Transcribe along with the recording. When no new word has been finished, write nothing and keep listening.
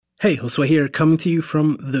Hey, Josue here, coming to you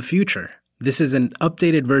from the future. This is an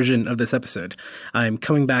updated version of this episode. I'm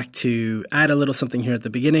coming back to add a little something here at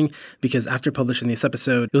the beginning because after publishing this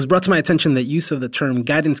episode, it was brought to my attention that use of the term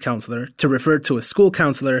guidance counselor to refer to a school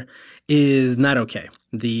counselor is not okay.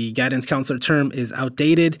 The guidance counselor term is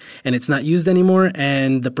outdated and it's not used anymore,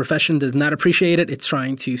 and the profession does not appreciate it. It's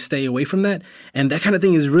trying to stay away from that. And that kind of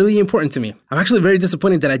thing is really important to me. I'm actually very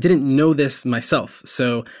disappointed that I didn't know this myself.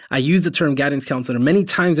 So I used the term guidance counselor many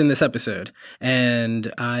times in this episode,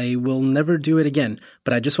 and I will never do it again.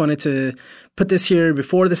 But I just wanted to put this here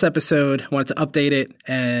before this episode. I wanted to update it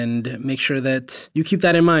and make sure that you keep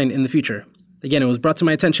that in mind in the future. Again, it was brought to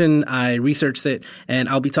my attention, I researched it, and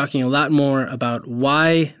I'll be talking a lot more about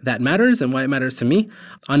why that matters and why it matters to me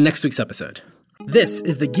on next week's episode. This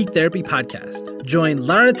is the Geek Therapy Podcast. Join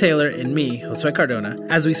Lara Taylor and me, Josue Cardona,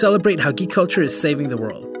 as we celebrate how geek culture is saving the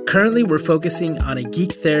world. Currently, we're focusing on a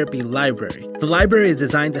geek therapy library. The library is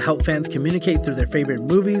designed to help fans communicate through their favorite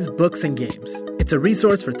movies, books, and games. It's a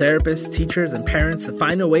resource for therapists, teachers, and parents to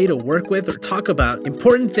find a way to work with or talk about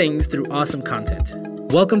important things through awesome content.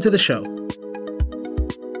 Welcome to the show.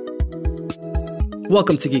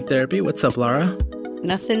 Welcome to Geek Therapy. What's up, Lara?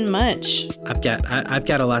 Nothing much. I've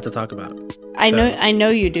got a lot to talk about. I know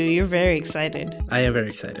you do. You're very excited. I am very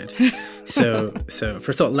excited. So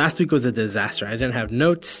first of all, last week was a disaster. I didn't have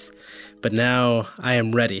notes, but now I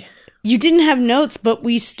am ready. You didn't have notes, but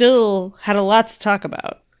we still had a lot to talk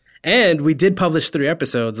about. And we did publish 3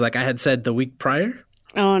 episodes, like I had said the week prior.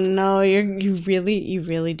 Oh no, you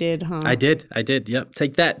really did, huh? I did. Yep.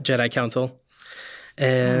 Take that, Jedi Council.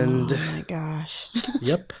 And oh my gosh.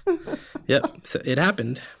 Yep. So it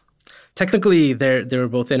happened. Technically, there were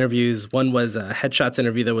both interviews. One was a Headshots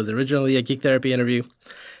interview that was originally a Geek Therapy interview.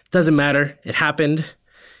 Doesn't matter. It happened.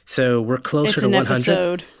 So we're closer to 100.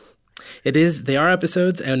 Episode. It is. They are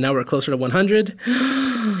episodes, and now we're closer to 100.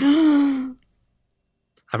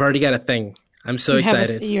 I've already got a thing. I'm so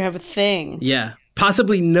excited. You have a thing. Yeah.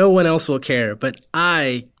 Possibly no one else will care, but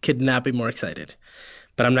I could not be more excited.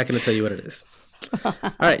 But I'm not going to tell you what it is. All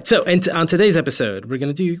right. So, on today's episode, we're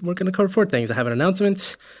going to cover 4 things. I have an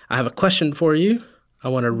announcement. I have a question for you. I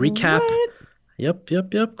want to recap. What?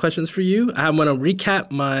 Yep. Questions for you. I want to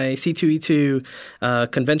recap my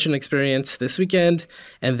C2E2 convention experience this weekend,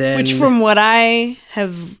 and then which, from what I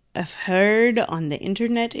have heard on the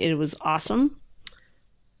internet, it was awesome.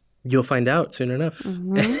 You'll find out soon enough.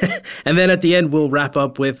 Mm-hmm. And then at the end, we'll wrap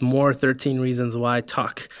up with more 13 Reasons Why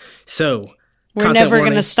talk. So. We're never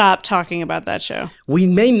going to stop talking about that show. We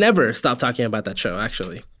may never stop talking about that show,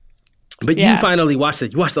 actually. But You finally watched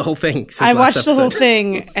it. You watched the whole thing. I watched the whole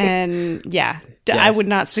thing, and I would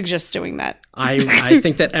not suggest doing that. I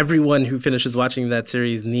think that everyone who finishes watching that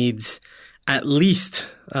series needs at least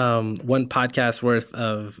one podcast worth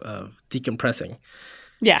of decompressing.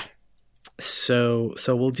 Yeah. So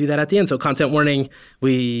we'll do that at the end. So content warning,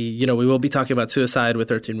 we will be talking about suicide with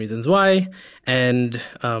 13 Reasons Why, and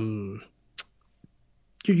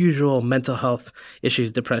your usual mental health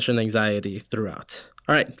issues, depression, anxiety throughout.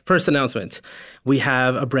 All right, first announcement. We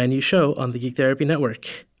have a brand new show on the Geek Therapy Network.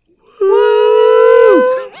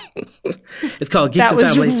 Woo! It's called Geeks and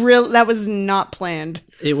Family. That was not planned.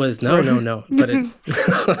 It was, no. But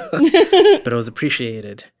it was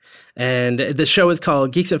appreciated. And the show is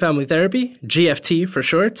called Geeks and Family Therapy, GFT for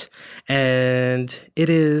short. And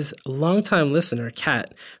it is a longtime listener,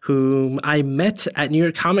 Kat, whom I met at New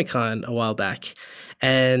York Comic Con a while back.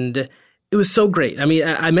 And it was so great. I mean,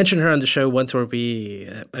 I mentioned her on the show once where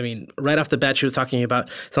right off the bat, she was talking about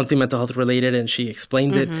something mental health related, and she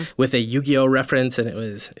explained it with a Yu-Gi-Oh reference, and it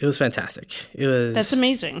was fantastic. That's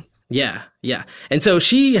amazing. Yeah. And so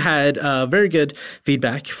she had very good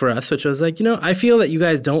feedback for us, which was like, I feel that you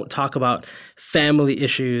guys don't talk about family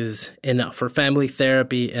issues enough or family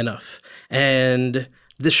therapy enough. And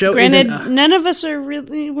the show Granted, none of us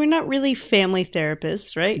we're not really family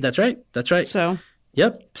therapists, right? That's right. So.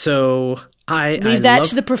 Yep. So I leave that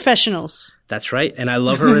to the professionals. That's right. And I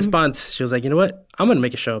love her response. She was like, you know what? I'm going to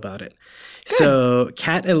make a show about it. Good. So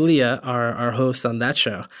Kat and Leah are our hosts on that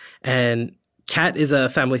show. And Kat is a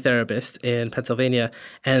family therapist in Pennsylvania,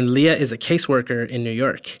 and Leah is a caseworker in New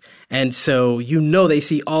York. And so, they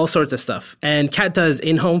see all sorts of stuff. And Kat does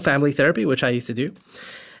in-home family therapy, which I used to do.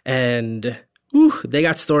 And they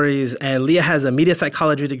got stories, and Leah has a media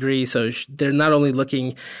psychology degree, so they're not only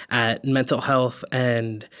looking at mental health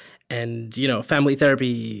and family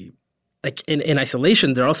therapy like in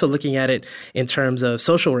isolation, they're also looking at it in terms of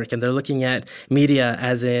social work, and they're looking at media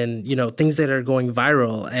as in, things that are going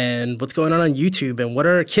viral and what's going on YouTube and what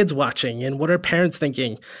are kids watching and what are parents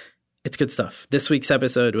thinking. It's good stuff. This week's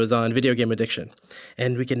episode was on video game addiction,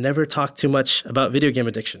 and we can never talk too much about video game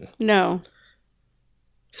addiction. No.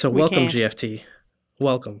 So welcome, GFT.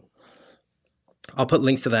 Welcome. I'll put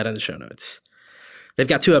links to that in the show notes. They've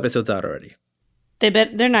got 2 episodes out already.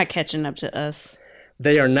 They're not catching up to us.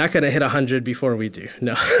 They are not going to hit 100 before we do.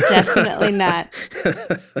 No. Definitely not.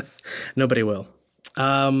 Nobody will.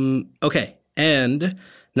 Okay. And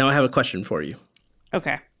now I have a question for you.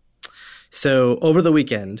 Okay. So over the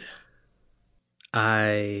weekend,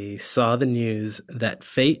 I saw the news that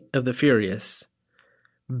Fate of the Furious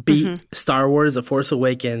beat Star Wars The Force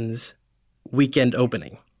Awakens weekend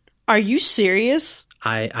opening. Are you serious?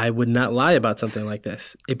 I would not lie about something like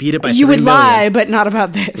this. It beat it by 3 million. You would lie, but not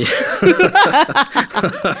about this.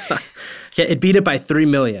 Yeah, it beat it by 3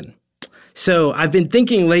 million. So I've been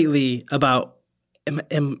thinking lately about,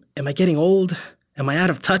 am I getting old? Am I out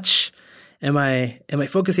of touch? Am I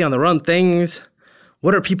focusing on the wrong things?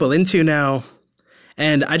 What are people into now?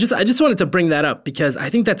 And I just wanted to bring that up because I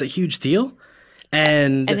think that's a huge deal.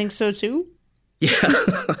 And I think so too. Yeah.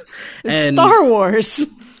 It's Star Wars.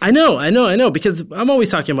 I know, because I'm always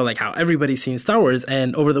talking about like how everybody's seen Star Wars.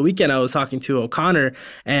 And over the weekend, I was talking to O'Connor,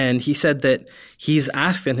 and he said that he's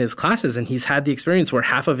asked in his classes, and he's had the experience where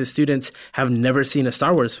half of his students have never seen a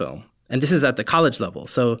Star Wars film. And this is at the college level.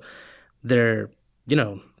 So they're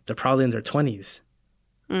probably in their 20s.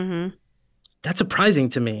 Mm-hmm. That's surprising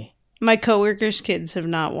to me. My coworkers' kids have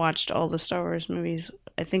not watched all the Star Wars movies.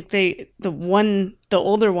 I think the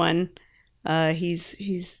older one,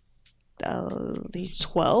 he's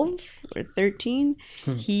 12 or 13.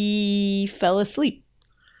 He fell asleep.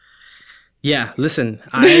 Yeah, listen,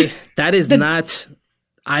 that is not.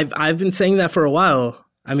 I've been saying that for a while.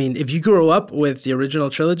 I mean, if you grew up with the original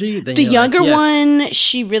trilogy, then the younger one,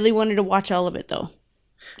 she really wanted to watch all of it, though.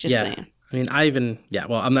 Just saying. I mean,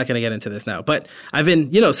 well, I'm not going to get into this now, but I've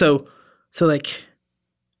been, so like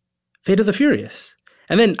Fate of the Furious.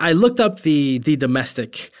 And then I looked up the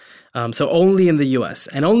domestic, so only in the US.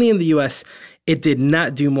 And only in the US, it did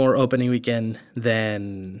not do more opening weekend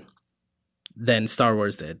than Star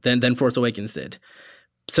Wars did, than Force Awakens did.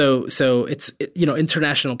 So it's,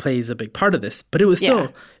 international plays a big part of this, but it was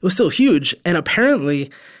still huge. And apparently,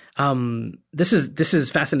 this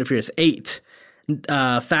is Fast and the Furious 8.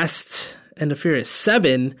 Fast and the Furious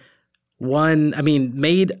 7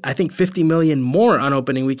 made, I think, 50 million more on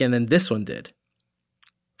opening weekend than this one did.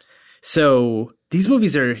 So these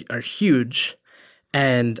movies are huge,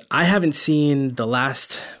 and I haven't seen the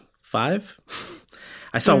last 5.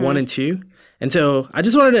 I saw 1 and 2. And so I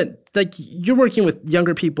just wanted to, like, you're working with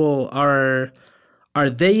younger people. Are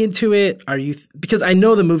they into it? Are you, because I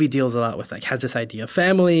know the movie deals a lot with, like, has this idea of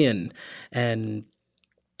family and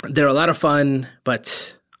they're a lot of fun,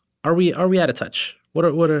 but are we out of touch? What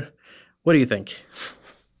do you think?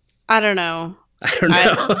 I don't know.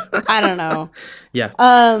 I don't know. Yeah.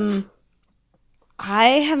 I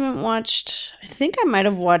haven't watched. I think I might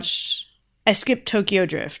have watched. I skipped Tokyo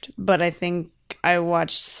Drift, but I think I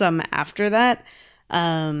watched some after that.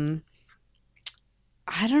 I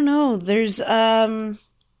don't know. There's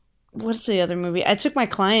what's the other movie? I took my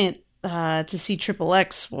client to see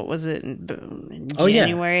XXX. What was it in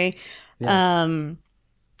January? Yeah.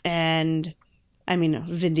 And I mean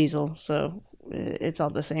Vin Diesel, so it's all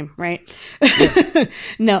the same, right? Yeah.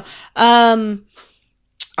 No. I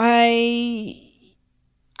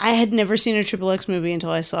had never seen a XXX movie until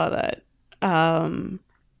I saw that.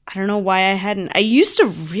 I don't know why I hadn't. I used to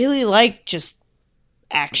really like just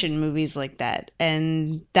action movies like that,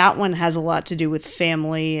 and that one has a lot to do with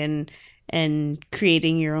family and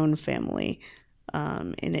creating your own family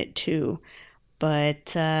in it too.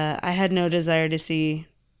 But I had no desire to see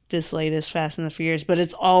this latest Fast and the Furious, but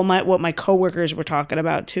it's all what my coworkers were talking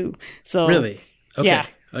about too. So really, okay, yeah,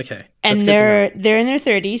 okay, and they're in their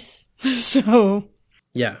 30s, so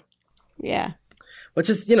yeah, which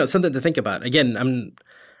is something to think about. Again,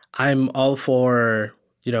 I'm all for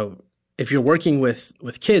if you're working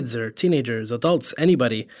with kids or teenagers, adults,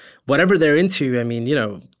 anybody, whatever they're into. I mean,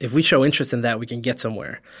 if we show interest in that, we can get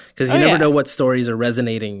somewhere, because you never know what stories are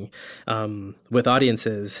resonating with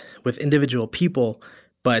audiences, with individual people.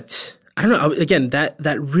 But I don't know. Again,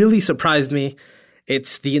 that really surprised me.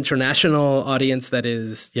 It's the international audience that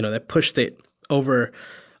is, that pushed it over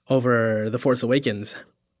The Force Awakens.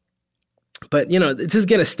 But, this is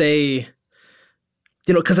going to stay,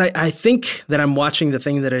 because I think that I'm watching the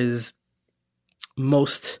thing that is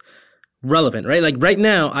most relevant, right? Like right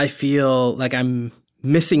now, I feel like I'm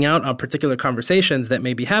missing out on particular conversations that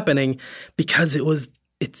may be happening because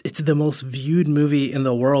it's the most viewed movie in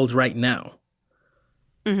the world right now.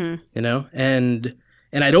 Mm-hmm. And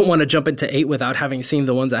and I don't want to jump into 8 without having seen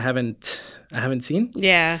the ones I haven't seen.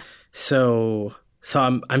 Yeah. So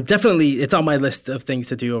I'm definitely, it's on my list of things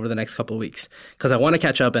to do over the next couple of weeks because I want to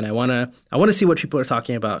catch up and I want to see what people are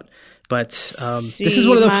talking about. But this is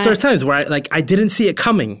one of those first times where I didn't see it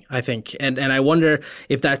coming, I think, and I wonder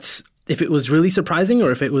if it was really surprising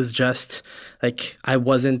or if it was just like I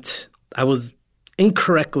was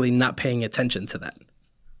incorrectly not paying attention to that.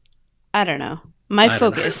 I don't know. I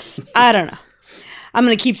don't know. I'm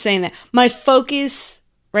going to keep saying that. My focus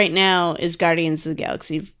right now is Guardians of the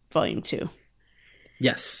Galaxy Volume 2.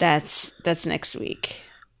 Yes. That's next week.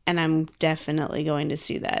 And I'm definitely going to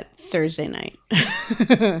see that Thursday night.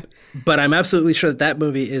 But I'm absolutely sure that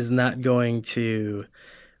movie is not going to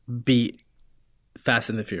beat Fast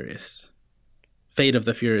and the Furious. Fate of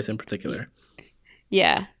the Furious in particular.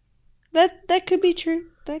 Yeah. That could be true.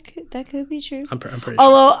 That could be true. I'm pretty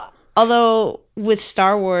sure. Although with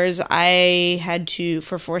Star Wars, I had to,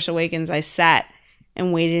 for Force Awakens, I sat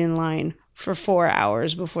and waited in line for 4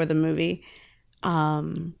 hours before the movie,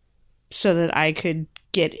 so that I could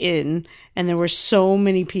get in. And there were so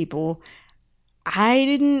many people.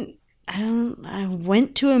 I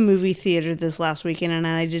went to a movie theater this last weekend and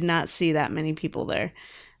I did not see that many people there.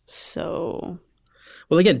 So,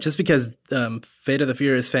 well, again, just because Fate of the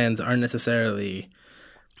Furious fans aren't necessarily,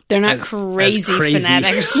 they're not crazy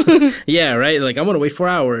fanatics. Yeah, right. Like I want to wait 4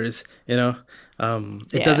 hours. You know,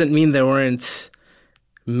 it doesn't mean there weren't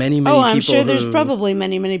many people. Oh, I'm sure there's probably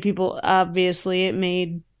many people. Obviously, it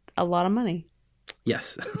made a lot of money.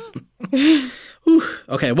 Yes.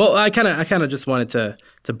 Okay. Well, I kind of just wanted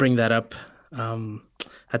to bring that up.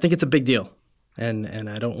 I think it's a big deal, and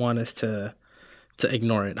I don't want us to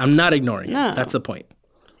ignore it. I'm not ignoring it. That's the point.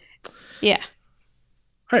 Yeah.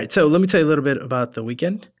 All right. So let me tell you a little bit about the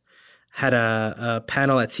weekend. Had a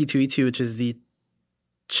panel at C2E2, which is the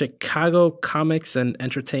Chicago Comics and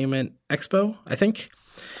Entertainment Expo, I think.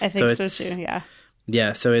 I think so too, yeah.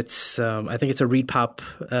 Yeah, so it's I think it's a Read Pop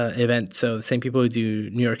event, so the same people who do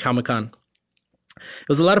New York Comic Con. It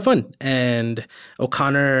was a lot of fun, and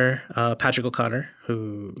Patrick O'Connor,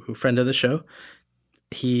 who friend of the show,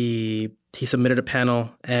 he submitted a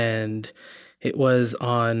panel, and it was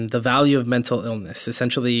on the value of mental illness.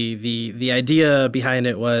 Essentially, the idea behind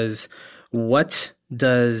it was, what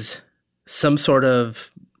does some sort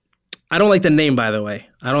of, I don't like the name, by the way.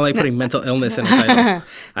 I don't like putting mental illness in the title.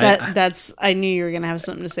 I knew you were going to have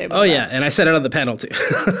something to say about that. Oh, yeah, and I said it on the panel, too.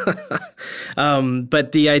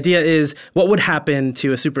 But the idea is, what would happen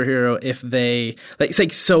to a superhero if they,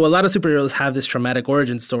 so a lot of superheroes have this traumatic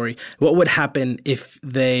origin story. What would happen if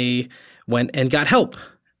they went and got help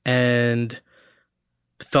and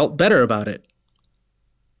felt better about it?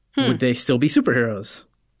 Would they still be superheroes?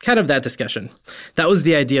 Kind of that discussion. That was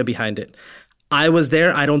the idea behind it. I was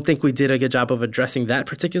there. I don't think we did a good job of addressing that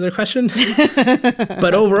particular question.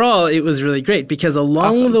 But overall, it was really great because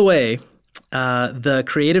along the way, the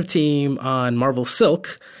creative team on Marvel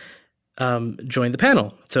Silk joined the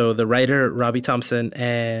panel. So the writer, Robbie Thompson,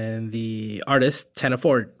 and the artist, Tana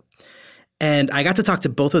Ford. And I got to talk to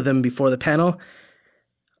both of them before the panel.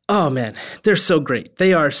 Oh man, they're so great.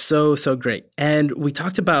 They are so great. And we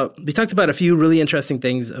talked about a few really interesting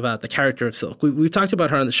things about the character of Silk. We talked about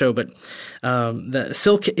her on the show, but the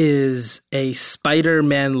Silk is a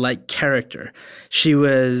Spider-Man-like character.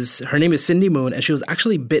 Her name is Cindy Moon, and she was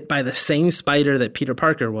actually bit by the same spider that Peter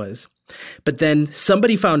Parker was. But then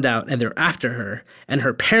somebody found out, and they're after her, and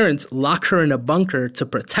her parents lock her in a bunker to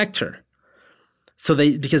protect her. So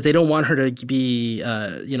because they don't want her to be,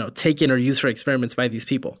 taken or used for experiments by these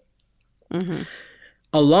people. Mm-hmm.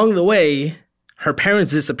 Along the way, her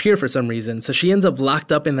parents disappear for some reason. So she ends up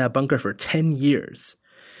locked up in that bunker for 10 years.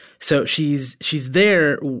 So she's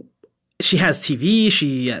there. She has TV.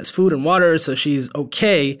 She has food and water. So she's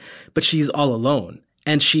okay, but she's all alone.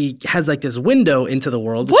 And she has like this window into the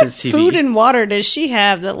world, which is TV. What food and water does she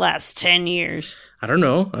have that lasts 10 years? I don't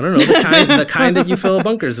know. The kind that you fill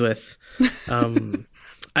bunkers with.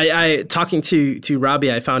 I talking to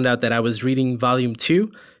Robbie, I found out that I was reading volume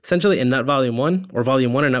 2 essentially, and not volume 1, or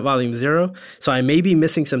volume 1 and not volume 0. So I may be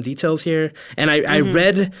missing some details here. And I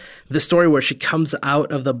read the story where she comes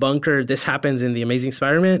out of the bunker. This happens in the Amazing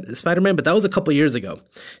Spider-Man, but that was a couple years ago.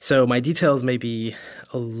 So my details may be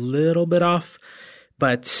a little bit off,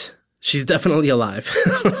 but she's definitely alive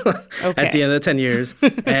at the end of the 10 years.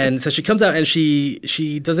 And so she comes out and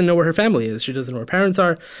she doesn't know where her family is. She doesn't know where her parents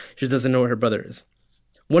are. She doesn't know where her brother is.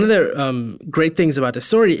 One of the great things about the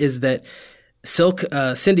story is that Silk,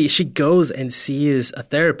 Cindy, she goes and sees a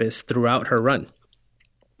therapist throughout her run.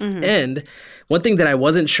 Mm-hmm. And one thing that I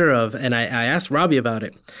wasn't sure of, and I asked Robbie about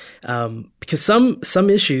it, because some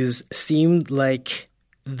issues seemed like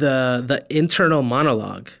the internal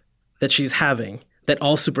monologue that she's having, that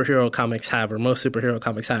all superhero comics have, or most superhero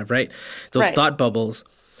comics have, right? Those thought bubbles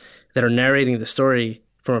that are narrating the story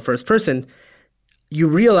from a first person, you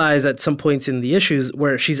realize at some points in the issues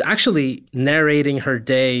where she's actually narrating her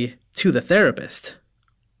day to the therapist.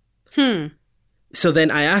 So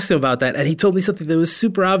then I asked him about that, and he told me something that was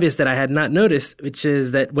super obvious that I had not noticed, which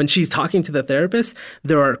is that when she's talking to the therapist,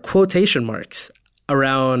 there are quotation marks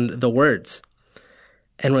around the words.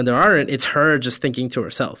 And when there aren't, it's her just thinking to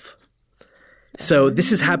herself. So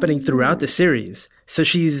this is happening throughout the series. So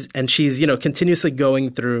she's continuously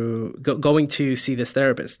going to see this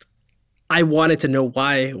therapist. I wanted to know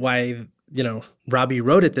why Robbie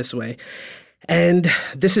wrote it this way. And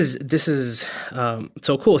this is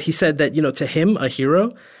so cool. He said that, to him, a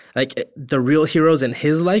hero, like the real heroes in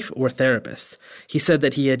his life were therapists. He said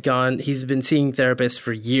that he's been seeing therapists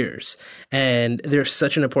for years, and they're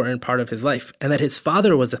such an important part of his life, and that his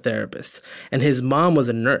father was a therapist and his mom was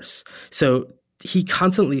a nurse. So he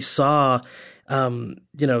constantly saw,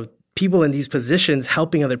 people in these positions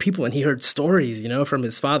helping other people, and he heard stories, from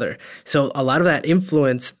his father. So a lot of that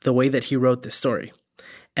influenced the way that he wrote this story.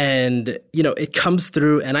 And, it comes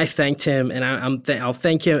through, and I thanked him, and I'll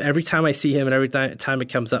thank him every time I see him and every time it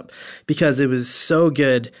comes up, because it was so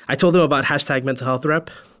good. I told him about hashtag mental health rep.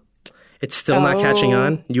 It's still not catching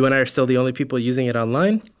on. You and I are still the only people using it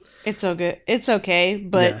online. It's okay. It's okay,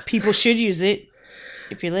 but people should use it.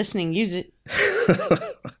 If you're listening, use it.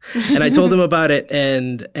 And I told him about it,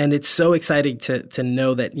 and it's so exciting to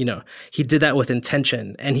know that, he did that with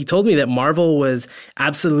intention. And he told me that Marvel was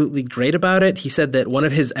absolutely great about it. He said that one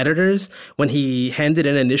of his editors, when he handed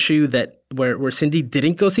in an issue where Cindy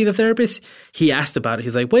didn't go see the therapist, he asked about it.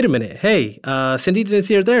 He's like, wait a minute, hey, Cindy didn't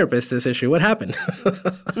see her therapist this issue. What happened?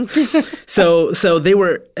 So they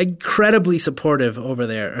were incredibly supportive over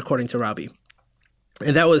there, according to Robbie.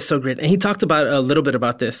 And that was so great. And he talked about a little bit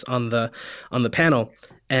about this on the panel.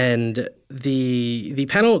 And the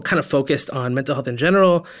panel kind of focused on mental health in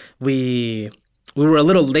general. We were a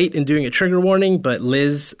little late in doing a trigger warning, but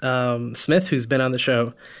Liz Smith, who's been on the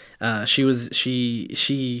show,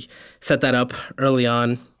 she set that up early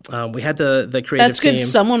on. We had the creative That's good. team.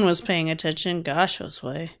 Someone was paying attention. Gosh,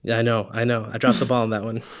 Josue. Yeah, I know. I dropped the ball on that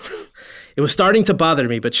one. It was starting to bother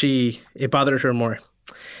me, but it bothered her more.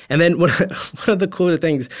 And then one of the cooler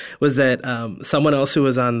things was that someone else who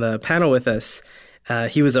was on the panel with us,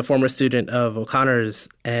 he was a former student of O'Connor's,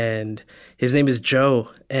 and his name is Joe,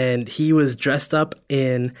 and he was dressed up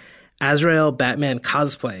in Azrael Batman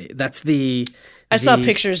cosplay. I saw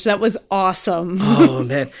pictures. That was awesome. Oh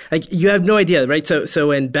man, like you have no idea, right? So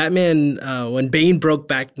when when Bane broke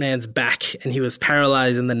Batman's back and he was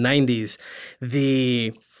paralyzed in the 90s,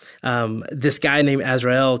 this guy named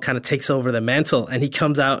Azrael kind of takes over the mantle, and he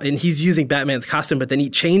comes out and he's using Batman's costume, but then he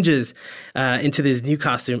changes into this new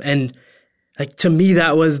costume. And like, to me,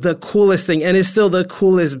 that was the coolest thing, and it's still the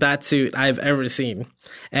coolest Batsuit I've ever seen.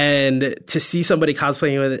 And to see somebody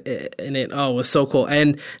cosplaying with it in it, was so cool.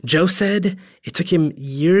 And Joe said it took him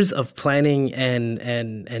years of planning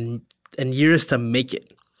and years to make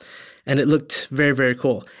it. And it looked very, very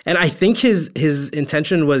cool. And I think his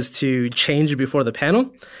intention was to change before the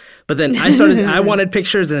panel. But then I wanted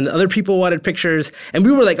pictures, and other people wanted pictures, and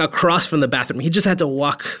we were like across from the bathroom. He just had to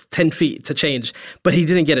walk 10 feet to change, but he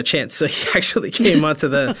didn't get a chance. So he actually came onto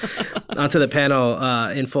the panel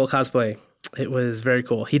in full cosplay. It was very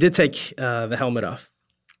cool. He did take the helmet off,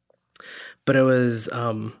 but it was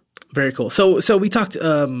very cool. So we talked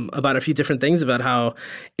about a few different things about how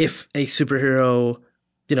if a superhero,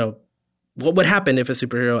 what would happen if a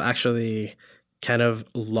superhero actually kind of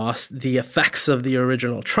lost the effects of the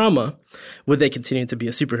original trauma, would they continue to be a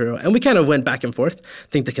superhero? And we kind of went back and forth. I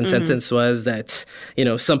think the consensus was that,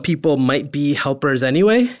 some people might be helpers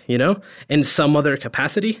anyway, in some other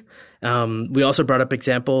capacity. We also brought up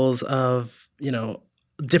examples of,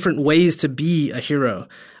 different ways to be a hero.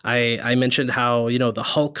 I mentioned how, the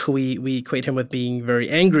Hulk, we equate him with being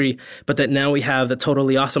very angry, but that now we have the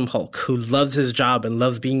totally awesome Hulk who loves his job and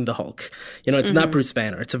loves being the Hulk. It's not Bruce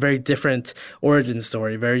Banner. It's a very different origin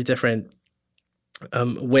story, very different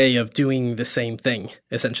way of doing the same thing,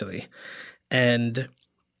 essentially. And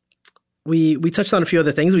we touched on a few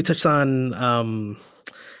other things. We touched on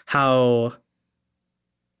how...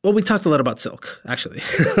 Well, we talked a lot about Silk, actually,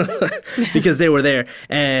 because they were there.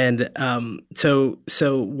 And so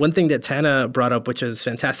one thing that Tana brought up, which is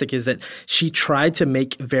fantastic, is that she tried to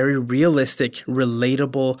make very realistic,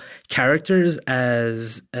 relatable characters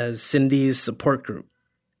as Cindy's support group.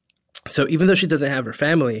 So even though she doesn't have her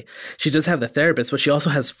family, she does have the therapist, but she also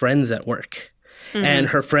has friends at work. And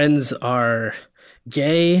her friends are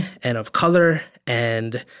gay and of color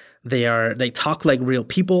and they talk like real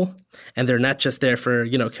people, and they're not just there for,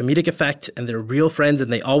 comedic effect, and they're real friends,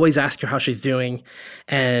 and they always ask her how she's doing.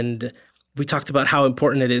 And we talked about how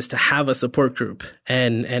important it is to have a support group,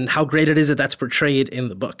 and how great it is that that's portrayed in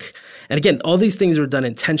the book. And again, all these things were done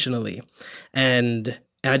intentionally, and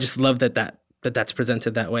I just love that's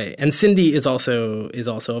presented that way. And Cindy is also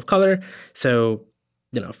of color, so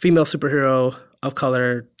female superhero of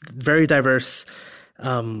color, very diverse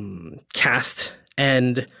cast,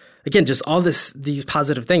 and again, just all these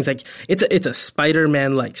positive things. Like it's a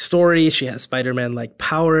Spider-Man like story. She has Spider-Man like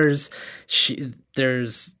powers. There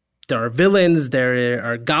are villains. There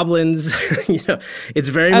are goblins. It's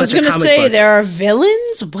very much. I was going to say book. There are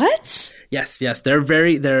villains. What? Yes. It's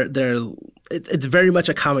very much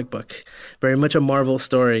a comic book, very much a Marvel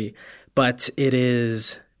story, but it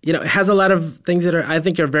is. It has a lot of things that I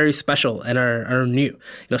think are very special and are new.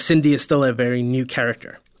 Cindy is still a very new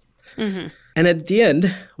character. Mm-hmm. And at the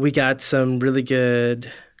end, we got some really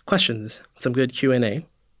good questions, some good Q&A.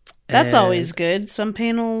 That's always good. Some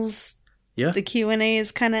panels, the Q&A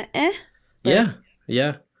is kind of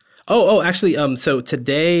Yeah. Oh, actually, so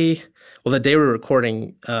today, the day we're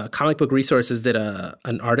recording, Comic Book Resources did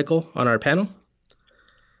an article on our panel.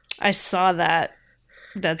 I saw that.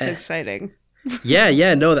 That's exciting.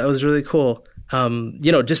 Yeah, no, that was really cool.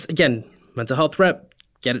 Just again, mental health rep.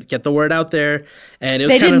 Get the word out there, and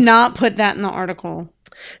they did not put that in the article.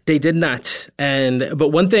 They did not, but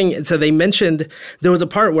one thing. So they mentioned there was a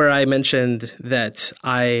part where I mentioned that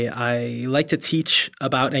I like to teach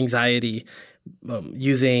about anxiety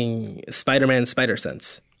using Spider-Man Spider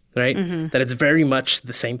Sense, right? Mm-hmm. That it's very much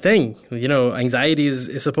the same thing. Anxiety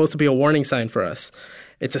is supposed to be a warning sign for us.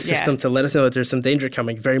 It's a system to let us know that there's some danger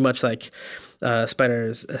coming. Very much like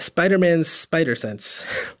Spider-Man's Spider Sense,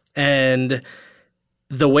 and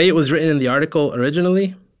the way it was written in the article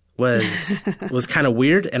originally was kind of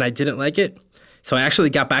weird, and I didn't like it. So I actually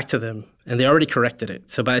got back to them, and they already corrected it.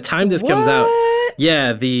 So by the time this comes out,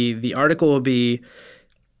 the article will be.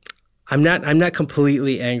 I'm not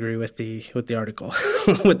completely angry with the article,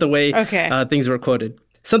 with the way things were quoted.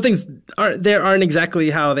 Some things aren't exactly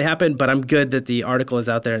how they happened, but I'm good that the article is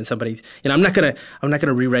out there, and somebody's. I'm not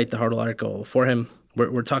gonna rewrite the whole article for him.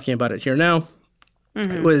 We're talking about it here now.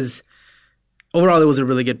 Mm-hmm. It was. Overall, it was a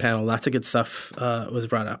really good panel. Lots of good stuff was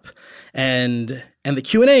brought up. And the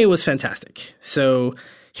Q&A was fantastic. So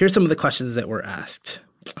here's some of the questions that were asked.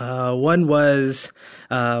 One was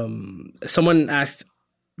someone asked,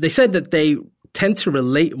 they said that they tend to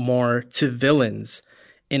relate more to villains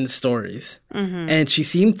in stories. Mm-hmm. And she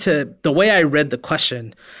seemed to, the way I read the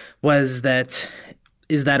question was that,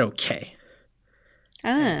 is that okay?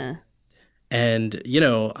 And,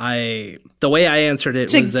 the way I answered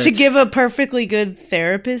it was that... To give a perfectly good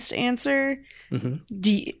therapist answer,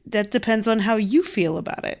 that depends on how you feel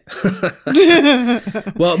about it.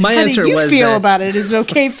 Well, my answer was how do you feel about it? Is it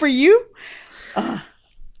okay for you? I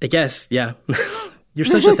guess, yeah. You're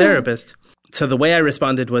such a therapist. So the way I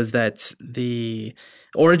responded was that the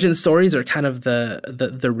origin stories are kind of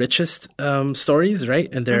the richest stories,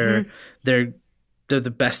 right? And they're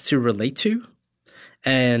the best to relate to.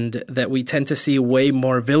 And that we tend to see way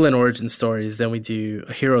more villain origin stories than we do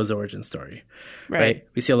a hero's origin story, right?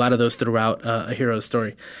 We see a lot of those throughout a hero's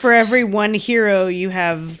story. For every one hero, you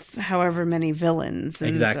have however many villains.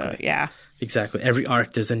 Exactly. So, exactly. Every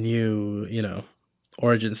arc, there's a new,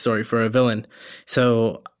 origin story for a villain.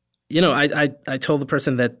 So, I told the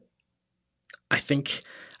person that I think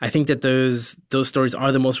that those stories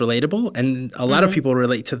are the most relatable, and a lot of people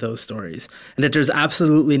relate to those stories, and that there's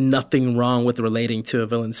absolutely nothing wrong with relating to a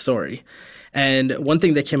villain story. And one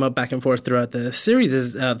thing that came up back and forth throughout the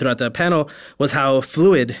series throughout the panel was how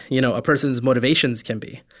fluid, a person's motivations can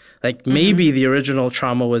be. Like maybe the original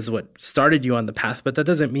trauma was what started you on the path, but that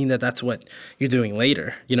doesn't mean that that's what you're doing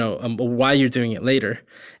later, why you're doing it later.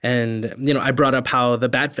 And, I brought up how the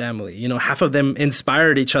Bat family, half of them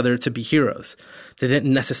inspired each other to be heroes.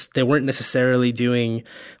 They weren't necessarily doing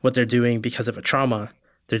what they're doing because of a trauma.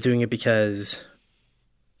 They're doing it because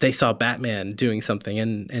they saw Batman doing something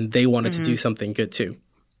and they wanted to do something good too.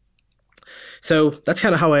 So that's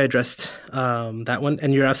kind of how I addressed that one.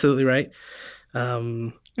 And you're absolutely right.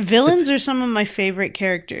 Villains are some of my favorite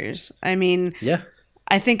characters. I mean,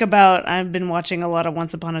 I've been watching a lot of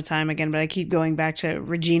Once Upon a Time again, but I keep going back to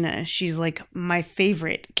Regina. She's like my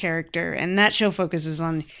favorite character. And that show focuses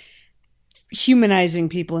on humanizing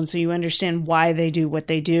people. And so you understand why they do what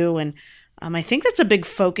they do. And I think that's a big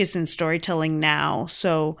focus in storytelling now.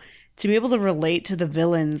 So to be able to relate to the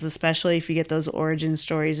villains, especially if you get those origin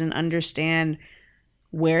stories and understand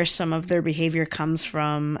where some of their behavior comes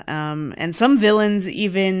from. And some villains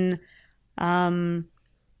even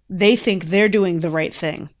they think they're doing the right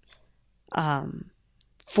thing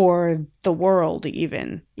for the world,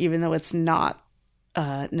 even though it's not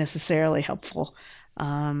necessarily helpful.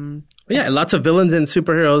 Yeah, lots of villains and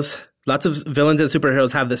superheroes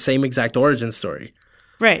have the same exact origin story.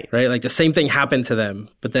 Right. Right? Like the same thing happened to them,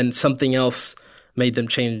 but then something else made them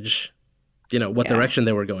change, what direction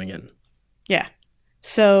they were going in. Yeah.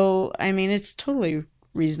 So, I mean, it's totally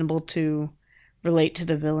reasonable to relate to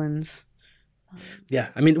the villains. Yeah.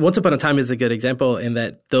 I mean, Once Upon a Time is a good example in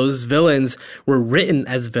that those villains were written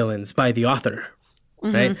as villains by the author,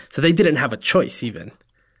 right? So they didn't have a choice even.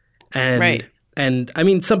 And I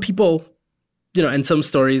mean, some people, in some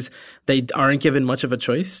stories, they aren't given much of a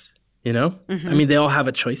choice, I mean, they all have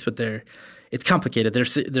a choice, but it's complicated.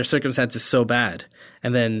 Their circumstance is so bad,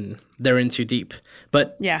 and then they're in too deep.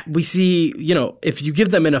 But we see, if you give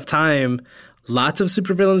them enough time, lots of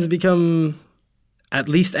supervillains become at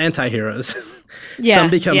least anti-heroes. Some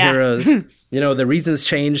become heroes. The reasons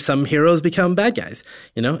change. Some heroes become bad guys.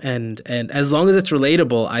 And as long as it's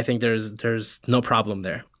relatable, I think there's no problem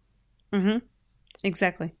there. Mm-hmm.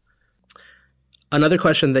 Exactly. Another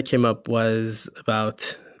question that came up was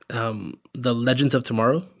about the Legends of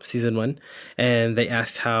Tomorrow, season 1. And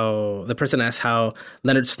the person asked how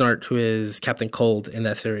Leonard Snart, who is Captain Cold in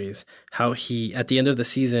that series, how he, at the end of the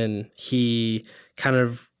season, he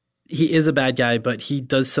is a bad guy, but he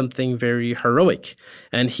does something very heroic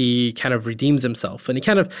and he kind of redeems himself. And he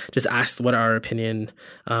kind of just asked what our opinion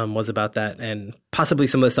was about that. And possibly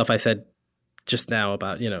some of the stuff I said just now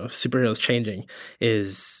about, superheroes changing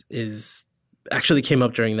is actually came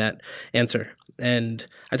up during that answer. And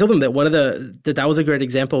I told him that that was a great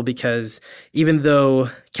example because even though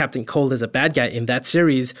Captain Cold is a bad guy in that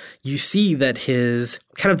series, you see that his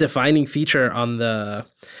kind of defining feature on the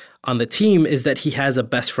team is that he has a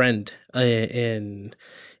best friend in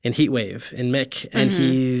Heatwave, in Mick, and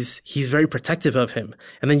he's very protective of him.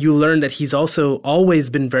 And then you learn that he's also always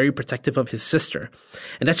been very protective of his sister.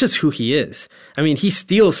 And that's just who he is. I mean, he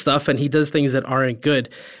steals stuff and he does things that aren't good,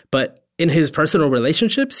 but in his personal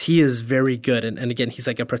relationships, he is very good. And again, he's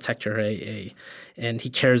like a protector, and he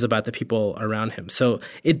cares about the people around him. So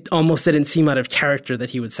it almost didn't seem out of character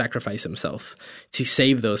that he would sacrifice himself to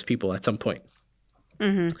save those people at some point.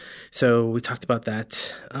 Mm-hmm. So we talked about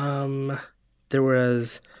that. There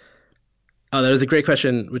was a great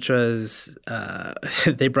question, which was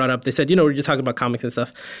they brought up. They said, we're just talking about comics and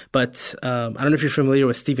stuff, but I don't know if you're familiar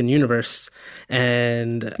with Steven Universe,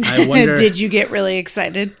 and I wonder. Did you get really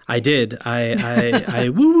excited? I did. I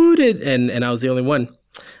woo-wooed it, and I was the only one.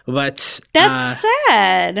 But that's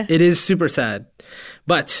sad. It is super sad,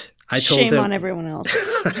 but I told him. Shame on everyone else.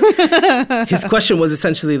 His question was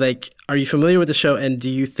essentially like, are you familiar with the show and do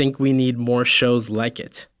you think we need more shows like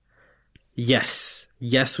it? Yes,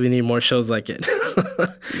 we need more shows like it.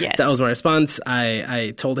 Yes. That was my response.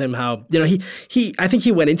 I told him how, I think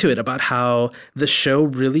he went into it about how the show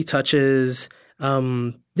really touches,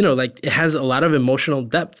 like it has a lot of emotional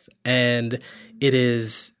depth and it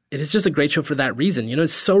is just a great show for that reason.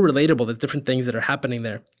 It's so relatable, the different things that are happening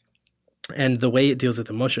there. And the way it deals with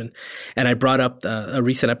emotion. And I brought up a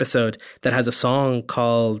recent episode that has a song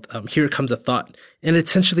called Here Comes a Thought. And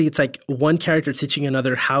essentially it's like one character teaching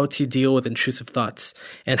another how to deal with intrusive thoughts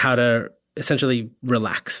and how to essentially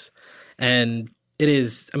relax. And it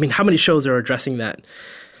is, I mean, how many shows are addressing that?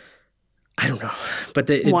 I don't know. But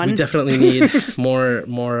we definitely need more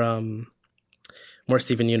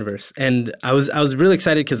Steven Universe. And I was really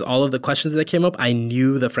excited because all of the questions that came up, I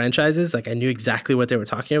knew the franchises, like I knew exactly what they were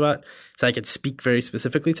talking about, so I could speak very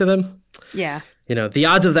specifically to them. Yeah. The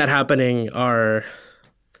odds of that happening are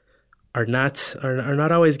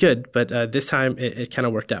not always good, but this time it kind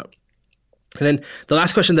of worked out. And then the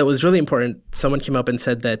last question that was really important, someone came up and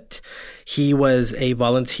said that he was a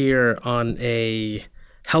volunteer on a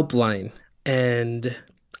helpline, and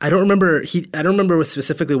I don't remember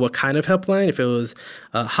specifically what kind of helpline, if it was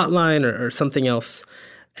a hotline or something else.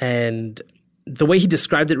 And the way he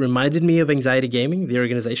described it reminded me of Anxiety Gaming, the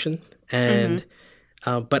organization. And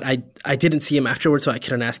but I didn't see him afterwards, so I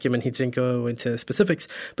couldn't ask him, and he didn't go into specifics.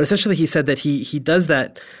 But essentially, he said that he does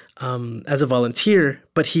that as a volunteer,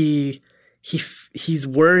 but he's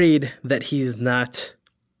worried that he's not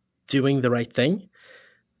doing the right thing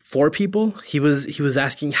for people. He was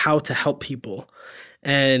asking how to help people.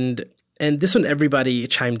 And this one, everybody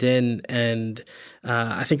chimed in, and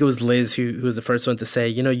I think it was Liz who was the first one to say,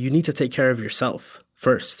 you need to take care of yourself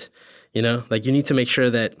first. Like you need to make sure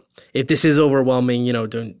that if this is overwhelming,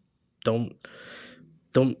 don't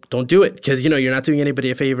do it, because you're not doing anybody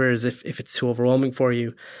a favor if it's too overwhelming for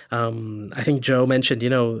you. I think Joe mentioned,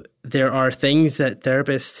 there are things that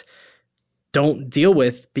therapists don't deal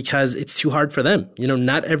with because it's too hard for them. You know,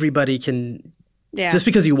 not everybody can. Yeah. Just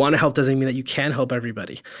because you want to help doesn't mean that you can help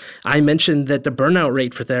everybody. I mentioned that the burnout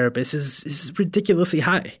rate for therapists is ridiculously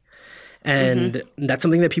high. And that's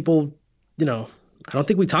something that people, you know, I don't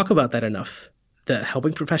think we talk about that enough. The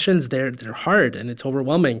helping professions, they're hard and it's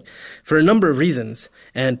overwhelming for a number of reasons.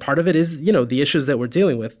 And part of it is, you know, the issues that we're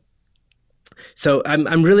dealing with. So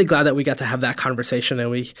I'm really glad that we got to have that conversation,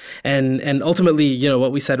 and ultimately, you know,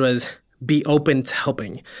 what we said was be open to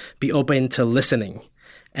helping, be open to listening,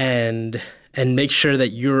 and make sure that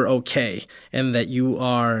you're okay and that you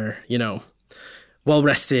are, you know, well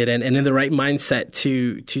rested and in the right mindset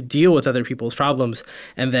to deal with other people's problems,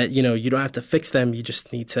 and that, you know, you don't have to fix them. You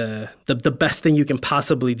just need to, the best thing you can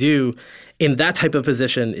possibly do in that type of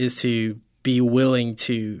position is to be willing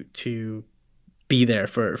to be there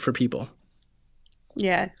for people.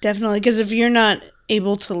 Yeah, definitely. Because if you're not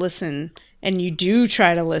able to listen and you do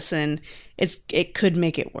try to listen, it could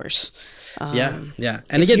make it worse. Yeah.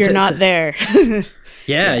 And again, you're not there.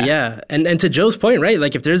 Yeah. And to Joe's point, right?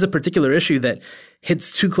 Like if there's a particular issue that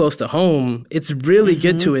hits too close to home, it's really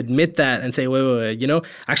good to admit that and say, wait, you know,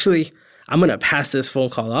 actually, I'm going to pass this phone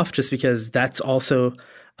call off just because that's also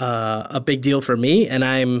a big deal for me. And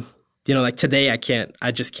I'm, you know, like today I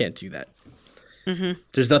just can't do that.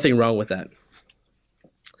 There's nothing wrong with that.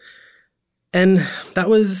 And that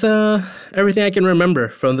was everything I can remember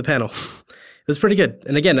from the panel. It was pretty good.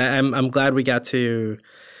 And again, I'm glad we got to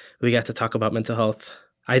talk about mental health.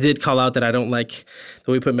 I did call out that I don't like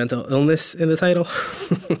that we put mental illness in the title.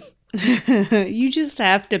 You just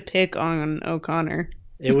have to pick on O'Connor.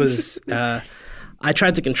 It was I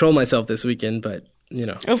tried to control myself this weekend, but you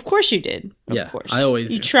know. Of course you did. Of course. I always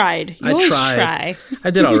do. Tried. You always try.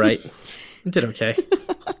 I did all right. I did okay.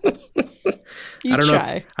 I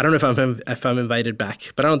don't know if I'm invited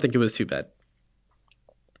back, but I don't think it was too bad.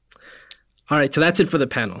 All right, so that's it for the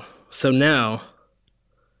panel. So now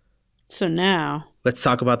let's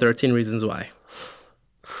talk about 13 Reasons Why.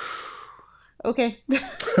 Okay.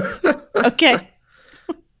 Okay.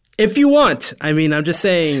 If you want. I mean, I'm just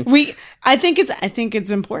saying. I think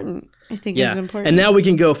it's important. I think it's important. And now we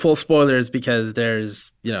can go full spoilers because there's,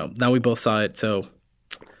 you know, now we both saw it, so.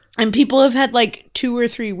 And people have had like 2 or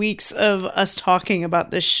 3 weeks of us talking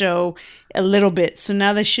about this show a little bit. So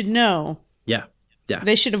now they should know. Yeah.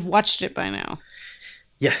 They should have watched it by now.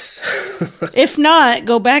 Yes. If not,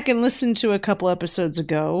 go back and listen to a couple episodes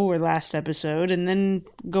ago or last episode and then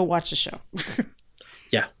go watch the show.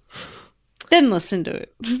 Yeah. Then listen to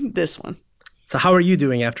it. This one. So how are you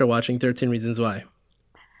doing after watching 13 Reasons Why?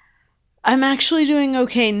 I'm actually doing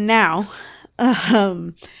okay now.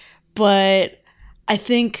 But I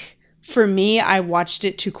think for me, I watched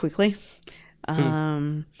it too quickly.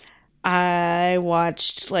 I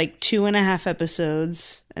watched like 2.5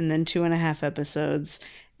 episodes and then 2.5 episodes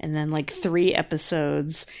and then like 3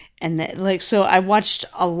 episodes. And then like, so I watched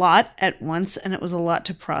a lot at once and it was a lot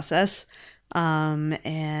to process.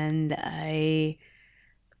 And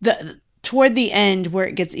toward the end where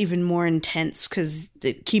it gets even more intense because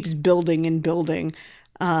it keeps building and building.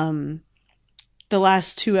 The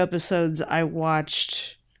last 2 episodes I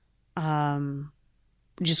watched,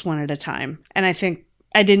 just one at a time. And I think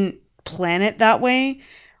I didn't plan it that way,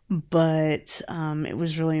 but it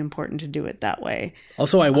was really important to do it that way.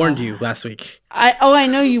 Also, I warned you last week. I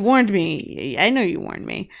know you warned me.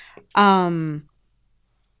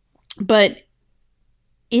 But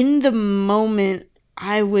in the moment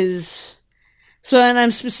I was... So, and I'm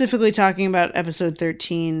specifically talking about episode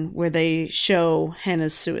 13 where they show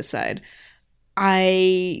Hannah's suicide.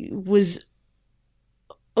 I was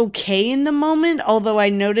okay in the moment, although I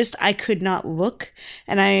noticed I could not look,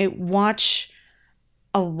 and I watch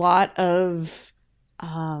a lot of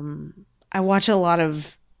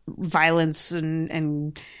violence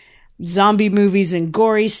and zombie movies and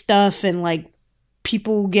gory stuff and like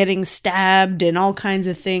people getting stabbed and all kinds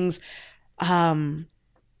of things, and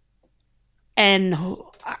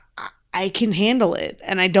I can handle it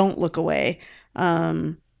and I don't look away,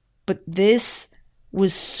 but this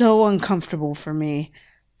was so uncomfortable for me.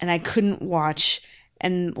 And I couldn't watch,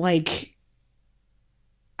 and like,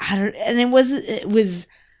 it was,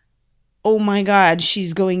 oh my God,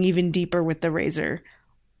 she's going even deeper with the razor.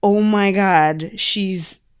 Oh my God,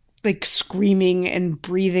 she's like screaming and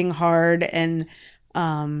breathing hard, and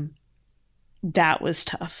that was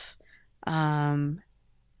tough. But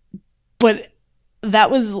that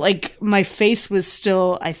was like, my face was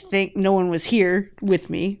still, I think no one was here with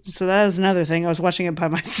me. So that was another thing. I was watching it by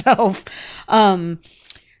myself.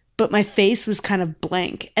 But my face was kind of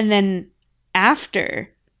blank. And then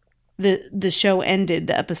after the show ended,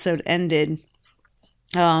 the episode ended,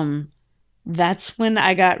 that's when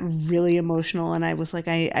I got really emotional, and I was like,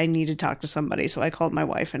 I need to talk to somebody. So I called my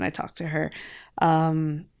wife and I talked to her.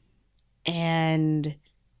 And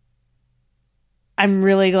I'm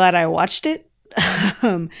really glad I watched it.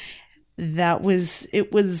 It was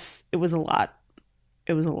a lot.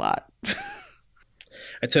 It was a lot.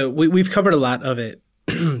 So we've covered a lot of it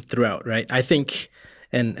throughout, right? I think,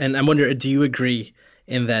 and I'm wondering, do you agree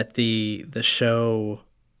in that the show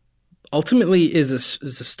ultimately is a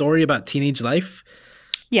story about teenage life?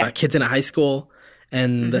 Yeah. About kids in a high school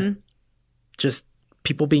and just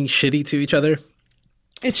people being shitty to each other.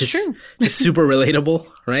 It's true. It's super relatable,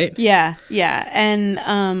 right? Yeah, yeah. And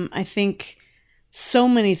I think so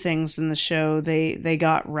many things in the show they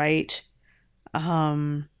got right.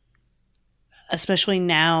 Especially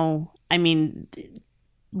now. I mean,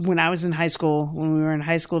 when I was in high school, when we were in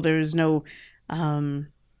high school, there was no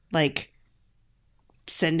like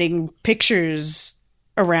sending pictures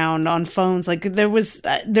around on phones. Like there was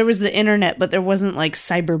the internet, but there wasn't like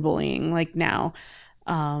cyberbullying like now.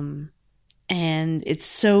 And it's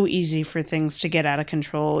so easy for things to get out of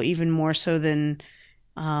control, even more so than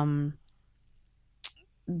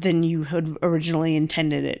you had originally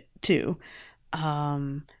intended it to.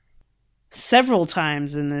 Several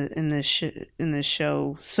times in this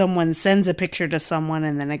show, someone sends a picture to someone,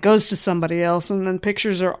 and then it goes to somebody else, and then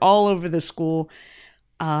pictures are all over the school,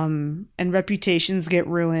 and reputations get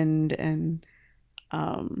ruined, and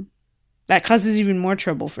that causes even more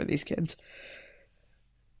trouble for these kids.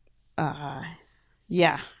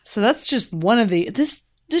 Yeah. So that's just one of this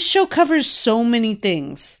show covers so many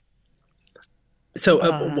things. So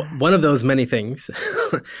one of those many things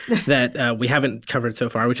that we haven't covered so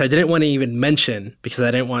far, which I didn't want to even mention because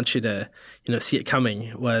I didn't want you to, see it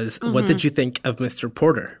coming, was what did you think of Mr.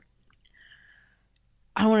 Porter?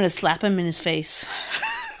 I wanted to slap him in his face.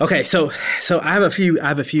 Okay, so I have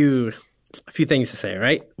a few things to say,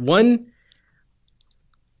 right? One,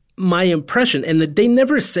 my impression, and they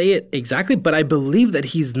never say it exactly, but I believe that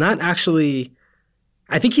he's not actually.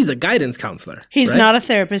 I think he's a guidance counselor. He's right? not a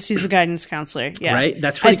therapist. He's a guidance counselor. Yeah, right.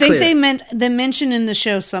 That's pretty clear. I think they mention in the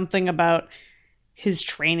show something about his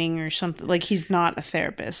training or something. Like he's not a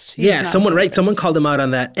therapist. Someone called him out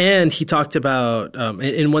on that, and he talked about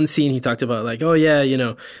in one scene he talked about like, oh yeah,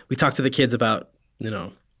 we talked to the kids about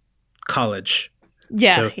college.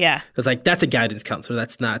 Yeah, so yeah. It's like that's a guidance counselor.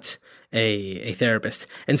 That's not a therapist.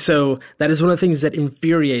 And so that is one of the things that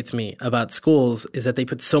infuriates me about schools is that they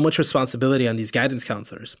put so much responsibility on these guidance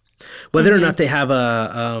counselors, whether or not they have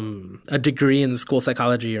a degree in school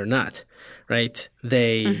psychology or not, right?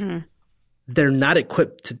 They're not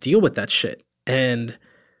equipped to deal with that shit. And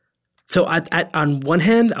so on the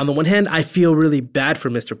one hand, I feel really bad for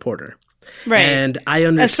Mr. Porter. Right. And I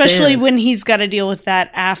understand. Especially when he's got to deal with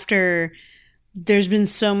that after there's been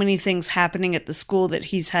so many things happening at the school that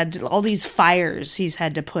he's had all these fires he's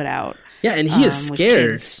had to put out. Yeah, and he is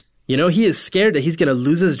scared. He is scared that he's going to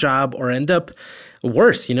lose his job or end up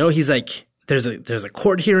worse. He's like, there's a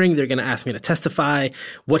court hearing. They're going to ask me to testify.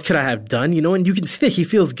 What could I have done? And you can see that he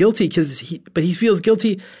feels guilty but he feels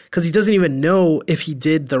guilty because he doesn't even know if he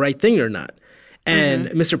did the right thing or not. And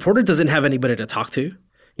Mr. Porter doesn't have anybody to talk to.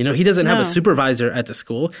 He doesn't have a supervisor at the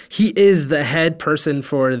school. He is the head person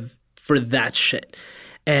for that shit.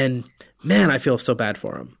 And man, I feel so bad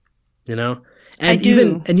for him, And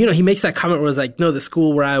he makes that comment where it's like, no, the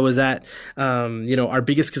school where I was at, our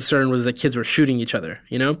biggest concern was that kids were shooting each other,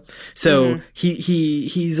 So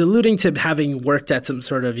he's alluding to having worked at some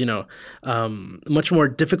sort of, much more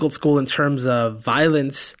difficult school in terms of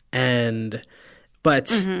violence and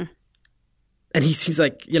he seems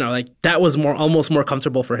like, that was almost more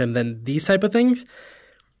comfortable for him than these type of things.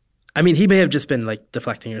 I mean, he may have just been like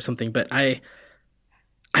deflecting or something, but I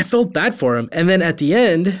felt bad for him. And then at the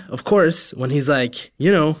end, of course, when he's like,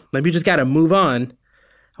 maybe you just got to move on.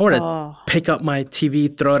 I want to pick up my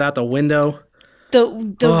TV, throw it out the window.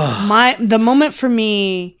 The moment for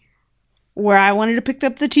me where I wanted to pick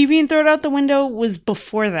up the TV and throw it out the window was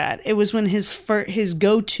before that. It was when his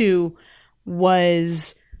go-to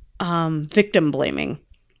was victim blaming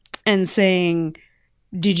and saying,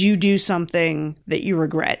 did you do something that you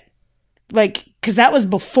regret? Like, because that was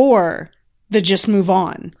before the just move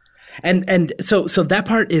on. And so that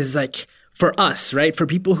part is like for us, right? For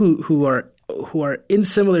people who are in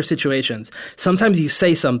similar situations, sometimes you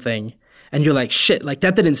say something and you're like, shit, like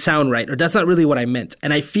that didn't sound right, or that's not really what I meant.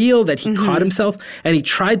 And I feel that he caught himself and he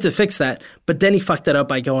tried to fix that, but then he fucked it up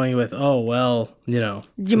by going with, oh, well,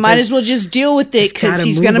 you might as well just deal with it because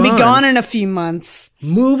he's going to be gone in a few months.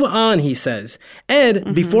 Move on, he says.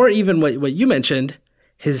 And before even what you mentioned,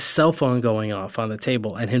 his cell phone going off on the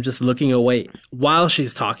table and him just looking away while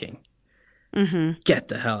she's talking. Get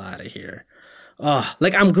the hell out of here. Oh,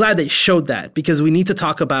 like, I'm glad they showed that, because we need to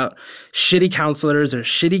talk about shitty counselors or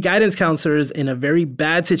shitty guidance counselors in a very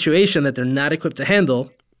bad situation that they're not equipped to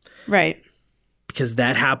handle. Right. Because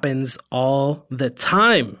that happens all the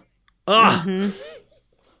time. Oh,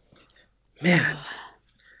 man.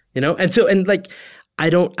 You know, and like, I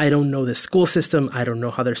don't know the school system. I don't know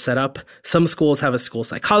how they're set up. Some schools have a school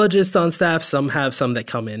psychologist on staff. Some have some that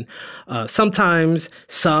come in sometimes.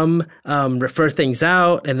 Some refer things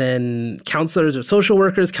out, and then counselors or social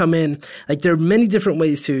workers come in. Like, there are many different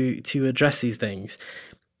ways to address these things.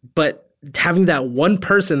 But having that one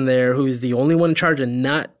person there who is the only one in charge and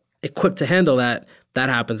not equipped to handle that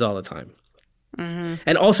happens all the time.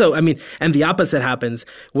 And also, I mean, and the opposite happens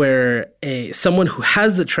where someone who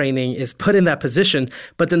has the training is put in that position,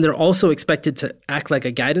 but then they're also expected to act like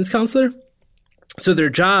a guidance counselor. So their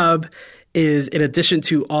job is, in addition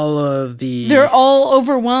to all of the... They're all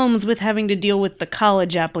overwhelmed with having to deal with the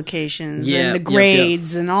college applications and the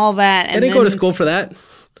grades and all that. They didn't go to school for that.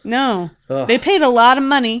 No. Ugh. They paid a lot of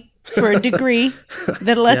money for a degree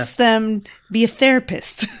that lets them be a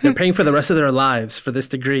therapist. They're paying for the rest of their lives for this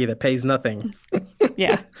degree that pays nothing.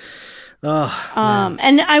 Yeah. Oh,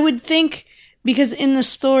 and I would think, because in the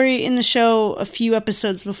show, a few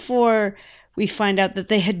episodes before, we find out that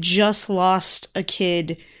they had just lost a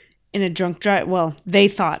kid in a they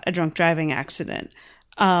thought a drunk driving accident.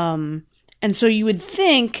 And so you would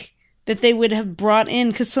think that they would have brought in,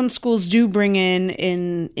 because some schools do bring in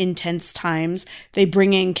intense times, they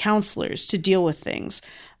bring in counselors to deal with things.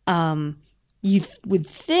 You would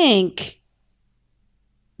think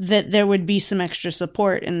that there would be some extra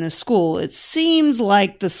support in the school. It seems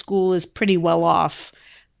like the school is pretty well off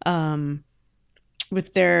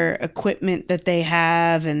with their equipment that they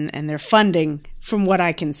have and their funding, from what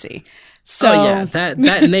I can see. So, that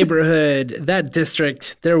neighborhood, that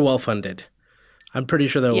district, they're well funded. I'm pretty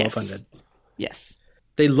sure they're well funded. Yes.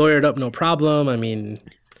 They lawyered up no problem. I mean,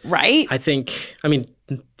 right?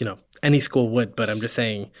 Any school would, but I'm just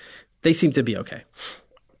saying they seem to be okay.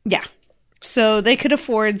 Yeah. So they could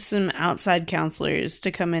afford some outside counselors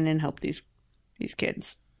to come in and help these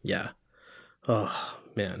kids. Yeah. Oh,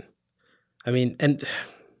 man. I mean, and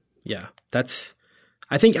yeah,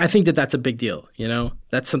 I think that that's a big deal, you know?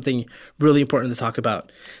 That's something really important to talk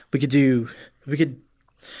about.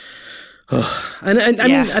 I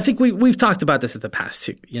mean, I think we've talked about this in the past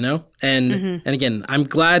too, you know? And again, I'm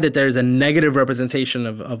glad that there's a negative representation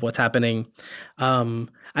of what's happening.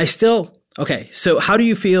 So how do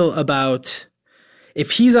you feel about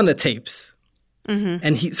if he's on the tapes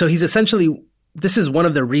and he's essentially, this is one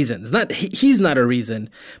of the reasons, he's not a reason,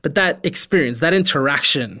 but that experience, that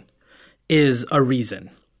interaction is a reason,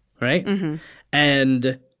 right?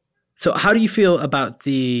 And so how do you feel about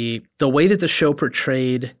the way that the show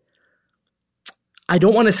portrayed, I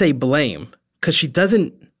don't want to say blame, because she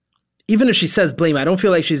doesn't, even if she says blame, I don't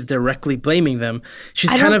feel like she's directly blaming them.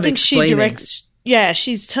 She's kind of explaining.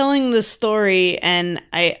 She's telling the story, and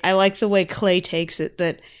I like the way Clay takes it,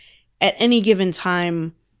 that at any given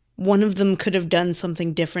time, one of them could have done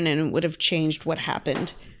something different and it would have changed what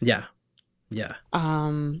happened. Yeah. Yeah.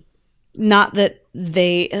 Not that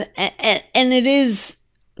they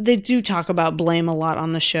do talk about blame a lot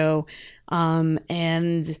on the show.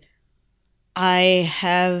 And I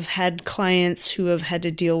have had clients who have had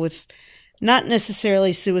to deal with not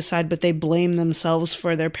necessarily suicide, but they blame themselves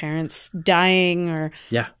for their parents dying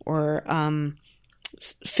or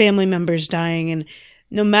family members dying. And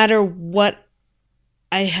no matter what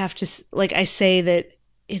I have to, like, I say that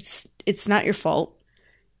it's not your fault.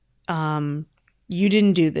 You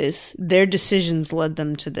didn't do this. Their decisions led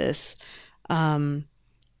them to this.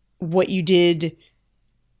 What you did,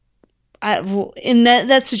 in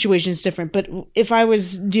that situation is different. But if I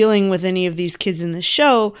was dealing with any of these kids in the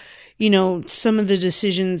show, you know, some of the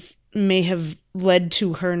decisions may have led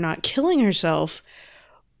to her not killing herself,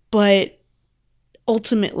 but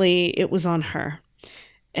ultimately it was on her.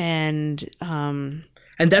 And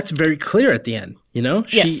that's very clear at the end, you know?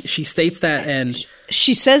 Yes. She states that, and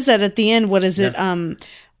she says that at the end. What is it? None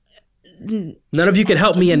of you could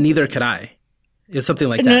help me and neither could I. It was something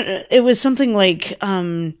like that. No, it was something like,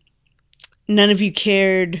 none of you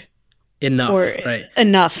cared enough, right?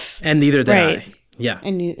 Enough. And neither did I. Yeah.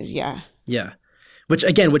 And yeah. Yeah. Which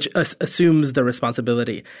assumes the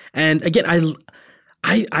responsibility. And again,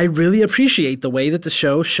 I really appreciate the way that the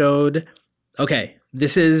show showed, okay,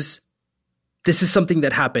 this is something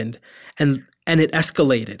that happened and it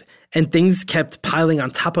escalated and things kept piling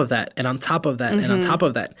on top of that and on top of that and on top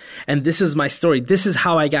of that. And this is my story. This is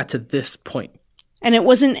how I got to this point. And it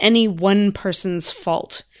wasn't any one person's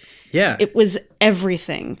fault. Yeah. It was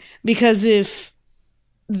everything. Because if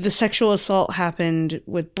the sexual assault happened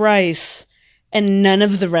with Bryce and none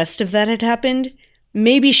of the rest of that had happened,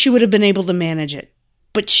 maybe she would have been able to manage it.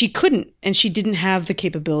 But she couldn't, and she didn't have the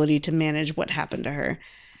capability to manage what happened to her.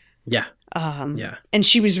 Yeah. And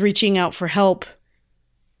she was reaching out for help,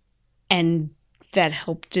 and that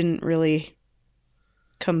help didn't really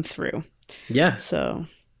come through. Yeah. So.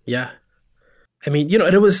 Yeah. I mean, you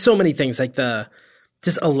know, there was so many things, like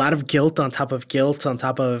just a lot of guilt on top of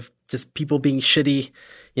just people being shitty,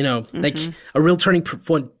 you know, like a real turning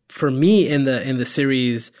point for me in the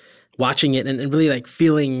series, watching it and really like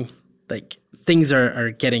feeling like things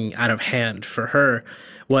are getting out of hand for her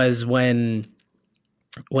was when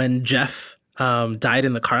Jeff died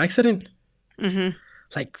in the car accident.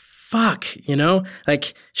 Like, fuck, you know,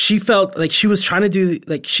 like she felt like she was trying to do,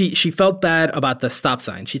 like she felt bad about the stop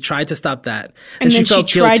sign. She tried to stop that. And then she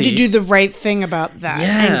tried guilty. to do the right thing about that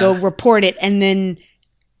and go report it. And then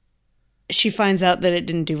she finds out that it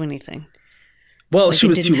didn't do anything. Well, like she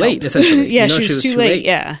was too late, essentially. Yeah, you know, she was too late.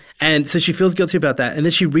 Yeah. And so she feels guilty about that. And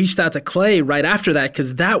then she reached out to Clay right after that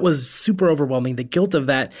because that was super overwhelming, the guilt of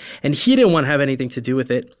that. And he didn't want to have anything to do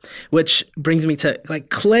with it, which brings me to, like,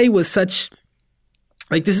 Clay was such,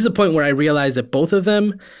 like, this is a point where I realized that both of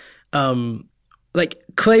them, like,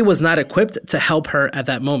 Clay was not equipped to help her at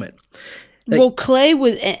that moment. Like, well, Clay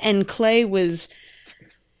was,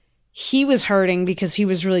 he was hurting because he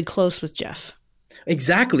was really close with Jeff.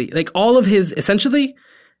 Exactly. Like all of his, essentially,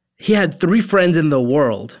 he had 3 friends in the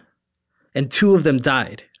world and 2 of them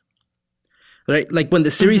died. Right? Like when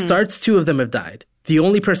the series starts, 2 of them have died. The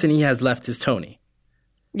only person he has left is Tony.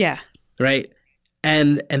 Yeah. Right?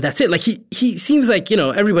 And that's it. Like he seems like, you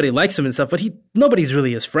know, everybody likes him and stuff, but nobody's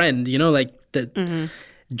really his friend, you know, like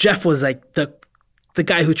Jeff was like the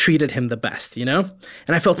guy who treated him the best, you know?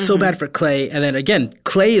 And I felt so bad for Clay. And then again,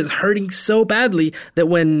 Clay is hurting so badly that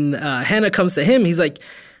when Hannah comes to him, he's like,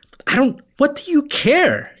 what do you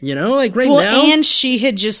care? You know, like now. And she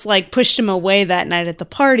had just like pushed him away that night at the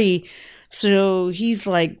party. So he's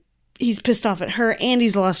like, he's pissed off at her and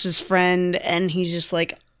he's lost his friend. And he's just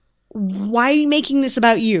like, why are you making this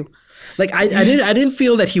about you? Like I didn't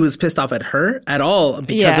feel that he was pissed off at her at all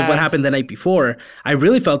because of what happened the night before. I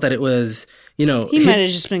really felt that it was, you know, he might have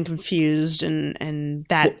just been confused and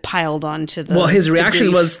that piled onto the. Well, his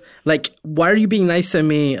reaction was like, "Why are you being nice to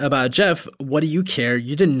me about Jeff? What do you care?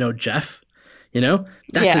 You didn't know Jeff." You know,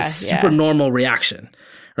 that's a super normal reaction,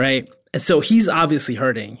 right? And so he's obviously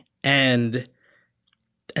hurting, and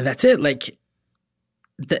that's it. Like,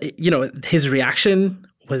 you know, his reaction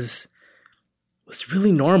was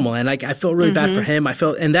really normal, and like I felt really bad for him.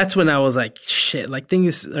 And that's when I was like, shit, like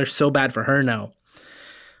things are so bad for her now.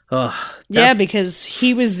 Oh, because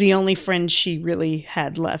he was the only friend she really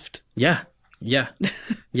had left. Yeah.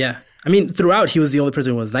 I mean, throughout he was the only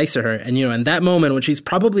person who was nice to her, and you know, in that moment when she's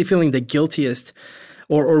probably feeling the guiltiest,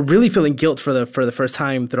 or really feeling guilt for the first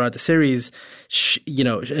time throughout the series, you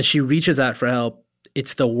know, and she reaches out for help.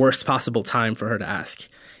 It's the worst possible time for her to ask.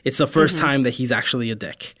 It's the first time that he's actually a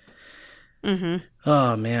dick.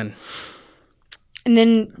 Oh man. And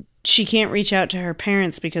then she can't reach out to her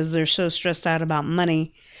parents because they're so stressed out about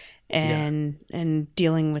money and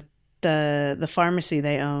dealing with the pharmacy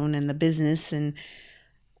they own and the business and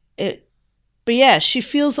it. But yeah, she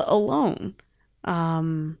feels alone.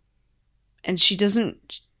 And she doesn't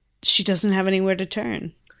have anywhere to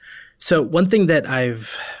turn. So one thing that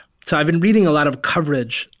I've been reading a lot of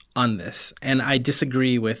coverage on this, and I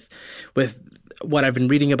disagree with what I've been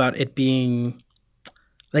reading about it being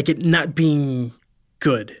like it not being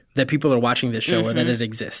good that people are watching this show or that it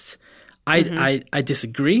exists. I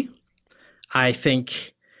disagree. I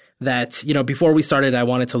think that, you know, before we started, I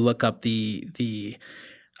wanted to look up the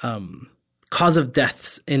cause of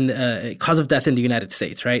death in the United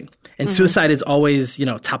States, right? And suicide is always, you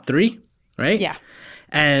know, top 3, right? Yeah.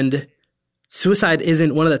 And suicide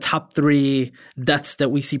isn't one of the top 3 deaths that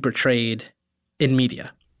we see portrayed in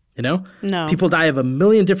media. You know? No. People die of a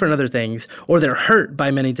million different other things, or they're hurt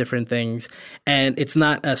by many different things, and it's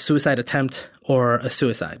not a suicide attempt or a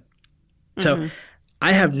suicide. So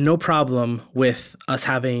I have no problem with us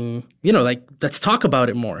having, you know, like, let's talk about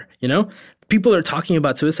it more, you know? People are talking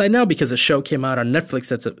about suicide now because a show came out on Netflix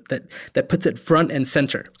that puts it front and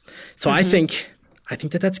center. So I think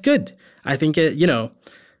that's good. I think it, you know,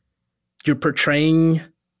 you're portraying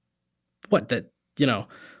that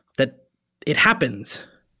it happens.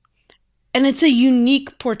 And it's a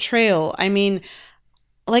unique portrayal. I mean,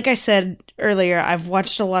 like I said earlier, I've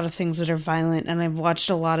watched a lot of things that are violent, and I've watched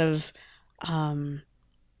a lot of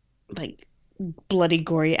like bloody,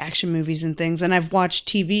 gory action movies and things. And I've watched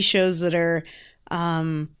TV shows that are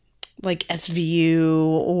like SVU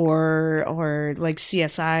or like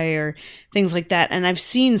CSI or things like that. And I've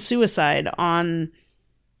seen suicide on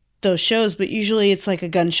those shows, but usually it's like a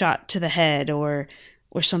gunshot to the head or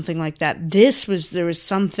something like that. There was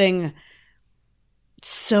something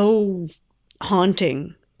so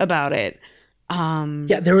haunting about it.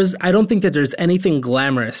 I don't think that there's anything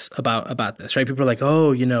glamorous about this, right? People are like,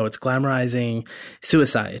 oh, it's glamorizing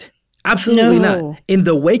suicide. Absolutely not. In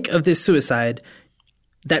the wake of this suicide,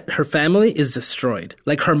 that her family is destroyed.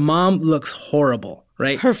 Like, her mom looks horrible,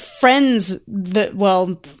 right? Her friends,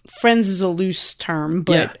 friends is a loose term,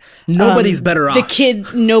 but nobody's better off.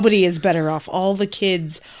 Nobody is better off. All the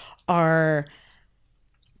kids are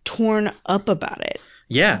torn up about it.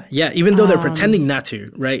 Yeah. Even though they're pretending not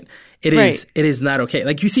to, right? It is not okay.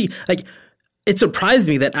 Like, you see, like, it surprised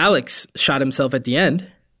me that Alex shot himself at the end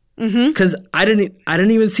because I didn't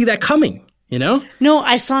even see that coming. No,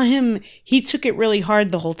 I saw him. He took it really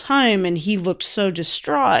hard the whole time, and he looked so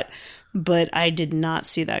distraught. But I did not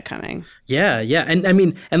see that coming. Yeah, and I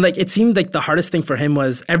mean, and like, it seemed like the hardest thing for him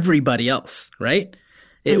was everybody else, right?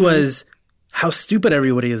 It was how stupid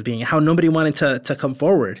everybody is being, how nobody wanted to come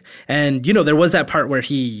forward. And, there was that part where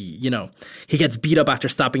he gets beat up after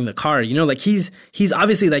stopping the car, like he's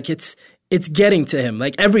obviously like it's getting to him,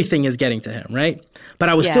 like everything is getting to him, right? But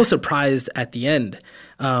I was still surprised at the end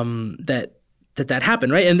that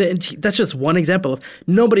happened, right? And that's just one example of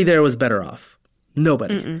nobody there was better off.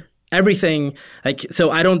 Nobody. Everything, like,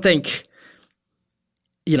 so I don't think,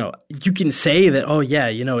 you can say that, oh yeah,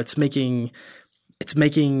 it's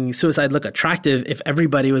making suicide look attractive if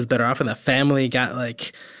everybody was better off and the family got,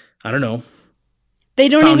 like, I don't know. They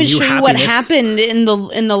don't even show you what happened in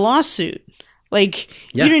the lawsuit. Like,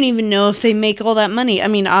 you don't even know if they make all that money. I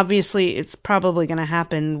mean, obviously it's probably going to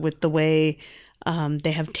happen with the way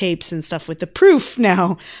they have tapes and stuff with the proof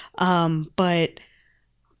now. But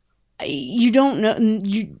you don't know,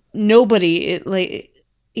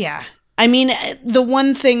 I mean, the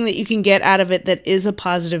one thing that you can get out of it that is a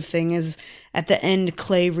positive thing is at the end,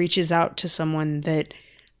 Clay reaches out to someone that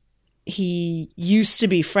he used to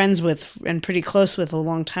be friends with and pretty close with a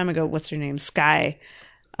long time ago. What's her name? Sky,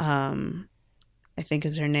 I think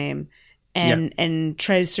is her name. And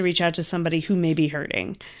tries to reach out to somebody who may be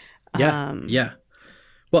hurting. Yeah.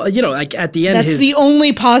 Well, like, at the end, that's the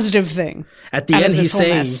only positive thing. At the end,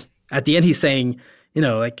 he's saying,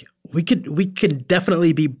 like, we could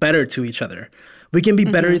definitely be better to each other. We can be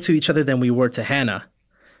better to each other than we were to Hannah.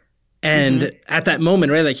 And at that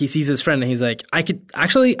moment, right, like, he sees his friend and he's like, I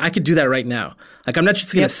could do that right now. Like, I'm not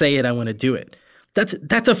just going to say it, I want to do it.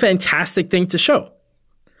 That's a fantastic thing to show.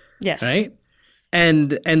 Yes. Right?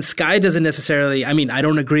 And Sky doesn't necessarily, I mean, I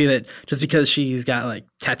don't agree that just because she's got, like,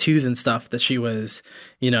 tattoos and stuff that she was,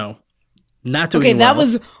 not doing well.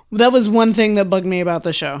 Okay, that was one thing that bugged me about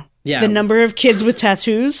the show. Yeah. The number of kids with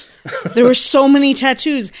tattoos. There were so many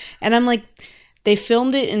tattoos. And I'm like, they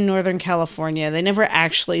filmed it in Northern California. They never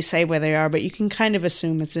actually say where they are, but you can kind of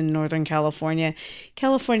assume it's in Northern California.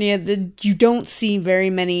 You don't see very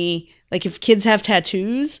many, like, if kids have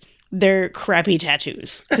tattoos, they're crappy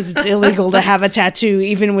tattoos because it's illegal to have a tattoo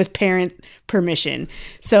even with parent permission.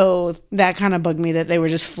 So that kind of bugged me that they were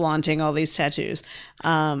just flaunting all these tattoos,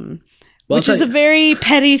 which is a very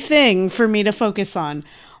petty thing for me to focus on.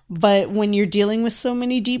 But when you're dealing with so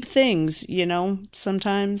many deep things,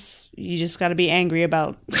 sometimes you just got to be angry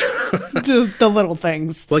about the little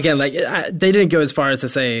things. Well, again, like, they didn't go as far as to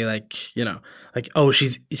say, like, like, oh,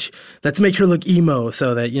 let's make her look emo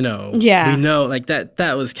so that, we know, like,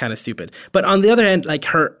 that was kind of stupid. But on the other hand, like,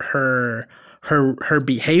 her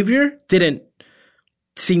behavior didn't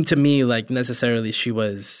seem to me like necessarily she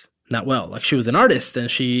was not well. Like, she was an artist and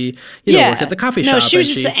she, worked at the coffee shop. No, she was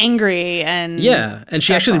just angry and and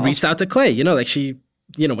she actually reached out to Clay, like, she,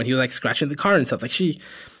 when he was, like, scratching the car and stuff, like,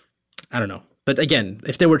 I don't know. But again,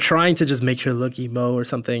 if they were trying to just make her look emo or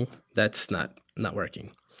something, that's not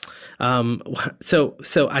working. So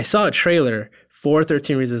I saw a trailer for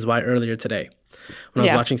 13 Reasons Why earlier today when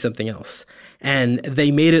I was watching something else, and they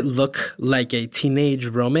made it look like a teenage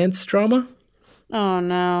romance drama. Oh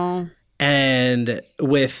no. And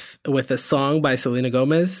with a song by Selena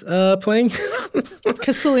Gomez playing.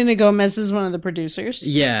 Because Selena Gomez is one of the producers.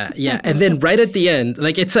 Yeah. And then right at the end,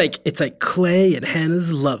 like, it's like Clay and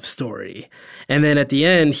Hannah's love story. And then at the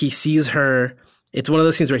end, he sees her. It's one of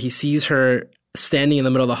those things where he sees her standing in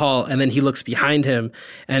the middle of the hall, and then he looks behind him,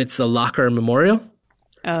 and it's the locker memorial.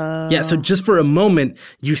 Yeah, so just for a moment,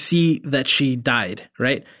 you see that she died,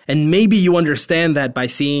 right? And maybe you understand that by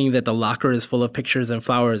seeing that the locker is full of pictures and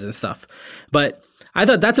flowers and stuff. But I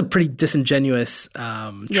thought that's a pretty disingenuous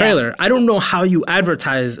trailer. I don't know how you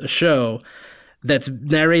advertise a show that's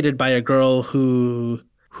narrated by a girl who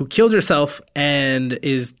killed herself and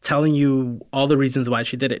is telling you all the reasons why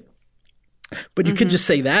she did it. But you could just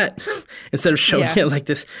say that instead of showing it like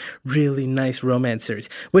this really nice romance series,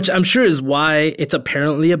 which I'm sure is why it's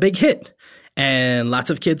apparently a big hit and lots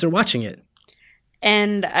of kids are watching it.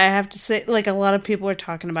 And I have to say, like, a lot of people are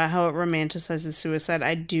talking about how it romanticizes suicide.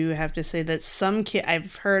 I do have to say that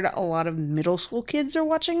I've heard a lot of middle school kids are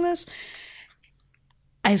watching this.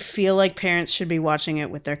 I feel like parents should be watching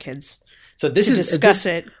it with their kids. So this to is discuss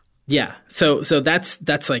it. Yeah. So that's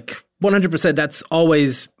like 100%. That's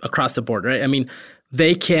always across the board, right? I mean,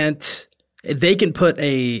 they can put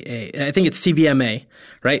I think it's TVMA,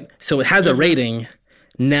 right? So it has a rating.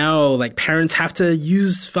 Now, like, parents have to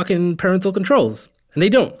use fucking parental controls, and they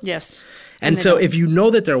don't. Yes. And so if you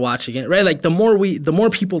know that they're watching it, right? Like, the more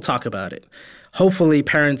people talk about it, hopefully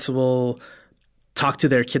parents will talk to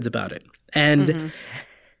their kids about it. And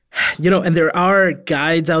and there are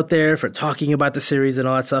guides out there for talking about the series and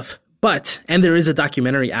all that stuff. And there is a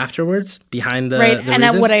documentary afterwards behind the and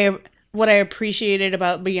reasons. What I appreciated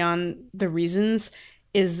about Beyond the Reasons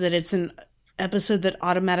is that it's an episode that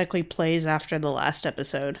automatically plays after the last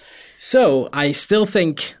episode. So I still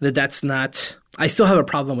think that's not. I still have a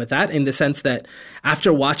problem with that in the sense that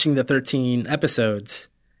after watching the 13 episodes,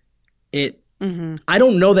 I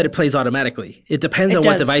don't know that it plays automatically. It depends on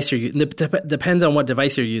what device you're using. Depends on what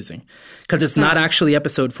device you're using, because it's not actually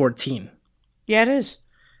episode 14. Yeah, it is.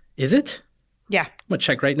 Is it? Yeah. I'm gonna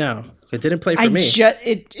check right now. It didn't play for me.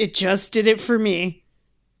 It just did it for me.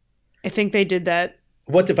 I think they did that.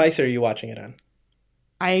 What device are you watching it on?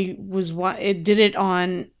 It did it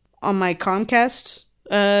on my Comcast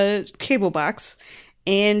cable box,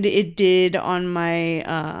 and it did on my.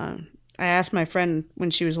 I asked my friend when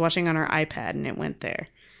she was watching on her iPad, and it went there.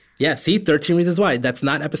 Yeah, see, 13 Reasons Why. That's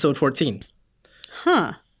not episode 14.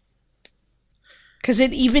 Huh. Because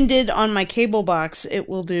it even did on my cable box. It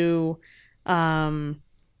will do.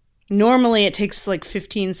 Normally, it takes like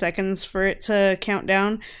 15 seconds for it to count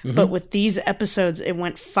down. But with these episodes, it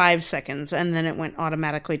went 5 seconds, and then it went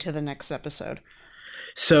automatically to the next episode.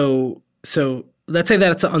 So let's say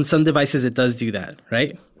that on some devices it does do that,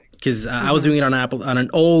 right? Because I was doing it on an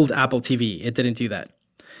old Apple TV. It didn't do that.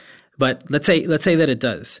 But let's say that it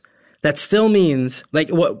does. That still means,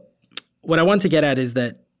 like, what I want to get at is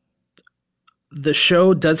that the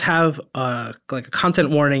show does have like a content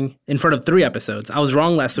warning in front of 3 episodes. I was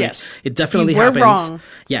wrong last week. Yes. It definitely happens. Wrong.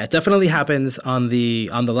 Yeah, it definitely happens on the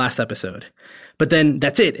last episode. But then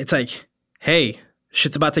that's it. It's like, hey,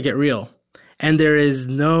 shit's about to get real. And there is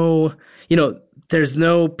no, there's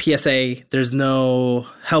no PSA, there's no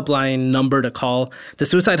helpline number to call. The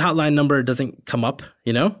suicide hotline number doesn't come up,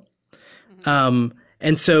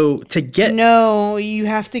 And so to get you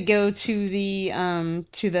have to go to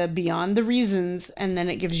the Beyond the Reasons, and then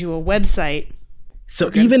it gives you a website.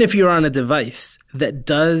 So even if you're on a device that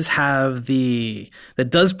does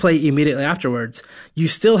play immediately afterwards, you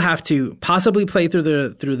still have to possibly play through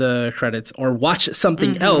the credits or watch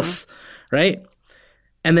something else, right?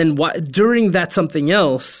 And then during that something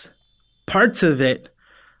else, parts of it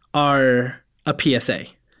are a PSA,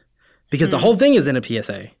 because the whole thing isn't a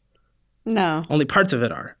PSA. No. Only parts of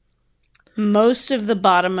it are. Most of it,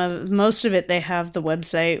 they have the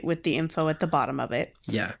website with the info at the bottom of it.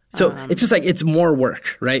 Yeah. So it's just like, it's more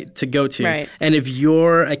work, right, to go to. Right. And if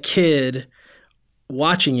you're a kid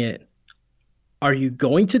watching it, are you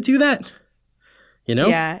going to do that?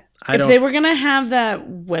 Yeah. If they were going to have that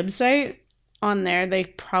website on there, they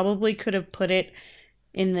probably could have put it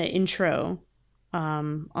in the intro.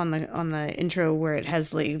 On the intro where it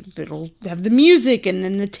has it'll have the music and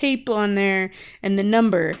then the tape on there and the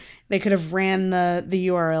number. They could have ran the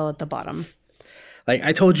URL at the bottom. Like,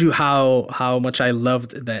 I told you how much I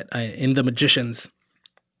loved that in The Magicians,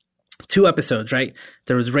 2 episodes, right?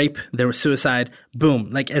 There was rape, there was suicide, boom.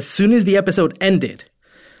 Like, as soon as the episode ended,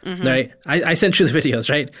 right? I sent you the videos,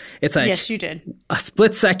 right? It's like, yes, you did. A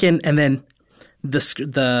split second, and then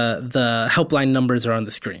the helpline numbers are on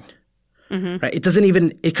the screen. Right? It doesn't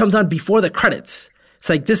even, it comes on before the credits. It's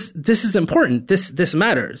like, this is important. This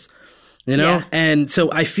matters, Yeah. And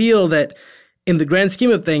so I feel that in the grand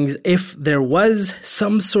scheme of things, if there was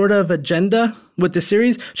some sort of agenda with the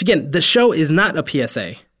series, which again, the show is not a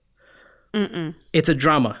PSA. It's a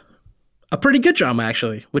drama, a pretty good drama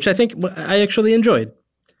actually, which I think I actually enjoyed.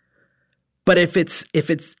 But if it's,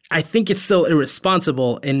 I think it's still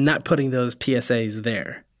irresponsible in not putting those PSAs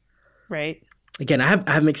there. Right. Again, I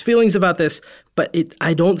have mixed feelings about this, but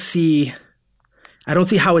I don't see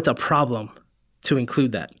how it's a problem to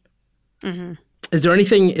include that. Is there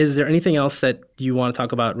anything else that you want to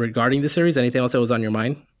talk about regarding the series? Anything else that was on your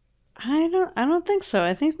mind? I don't think so.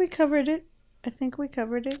 I think we covered it.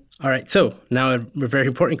 All right. So now a very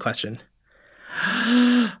important question.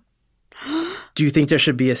 Do you think there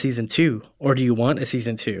should be a season 2, or do you want a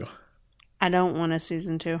season 2? I don't want a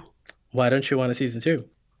season 2. Why don't you want a season 2?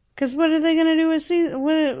 Because what are they going to do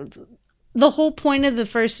with the whole point of the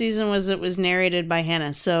first season was it was narrated by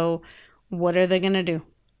Hannah. So what are they going to do?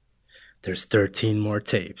 There's 13 more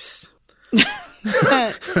tapes.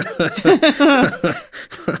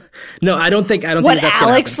 No, I don't think that's what,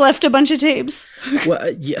 Alex left a bunch of tapes?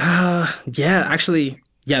 Well, yeah, actually,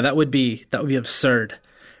 yeah, that would be absurd,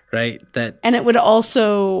 right? And it would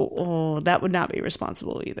also, that would not be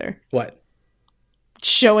responsible either. What?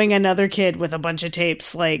 Showing another kid with a bunch of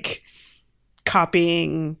tapes, like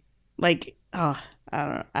copying, like, I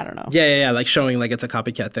don't know. Yeah, like showing like it's a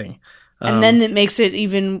copycat thing. And then it makes it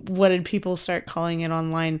even, what did people start calling it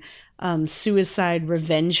online? Suicide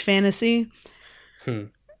revenge fantasy.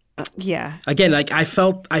 Yeah. Again, like I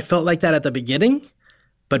felt like that at the beginning,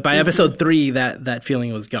 but by episode 3, that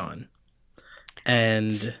feeling was gone.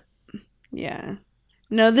 And yeah,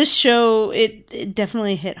 no, this show it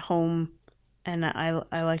definitely hit home, and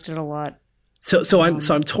I liked it a lot. So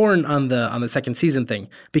I'm torn on the second season thing,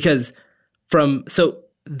 because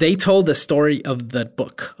they told the story of the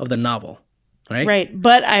book, of the novel. Right,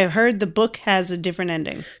 but I heard the book has a different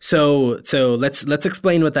ending. So let's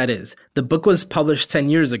explain what that is. The book was published 10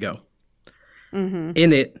 years ago. Mm-hmm.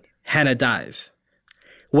 In it, Hannah dies.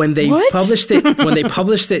 When they published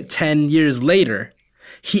it 10 years later,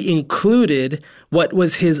 he included what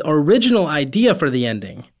was his original idea for the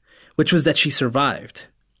ending, which was that she survived.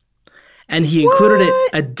 And he included it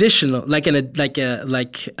additional,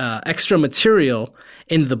 extra material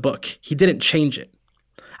in the book. He didn't change it.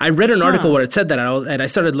 I read an article where it said that, and I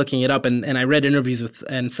started looking it up, and I read interviews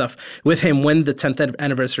and stuff with him when the 10th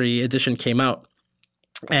anniversary edition came out.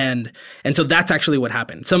 And so that's actually what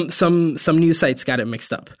happened. Some news sites got it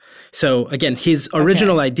mixed up. So again, his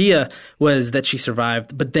original idea was that she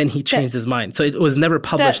survived, but then he changed his mind. So it was never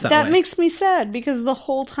published that way. That makes me sad, because the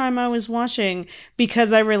whole time I was watching,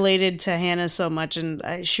 because I related to Hannah so much, and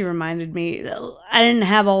she reminded me, I didn't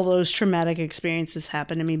have all those traumatic experiences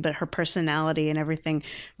happen to me, but her personality and everything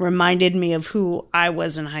reminded me of who I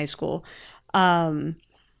was in high school.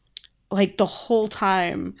 Like the whole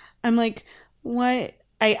time, I'm like, why?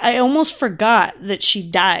 I almost forgot that she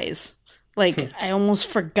dies. Like, I almost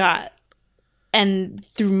forgot. And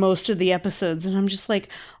through most of the episodes. And I'm just like,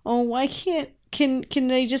 oh, why can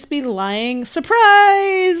they just be lying?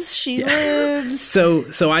 Surprise! She lives.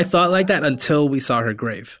 So I thought like that until we saw her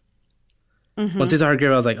grave. Mm-hmm. Once we saw her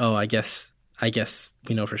grave, I was like, oh, I guess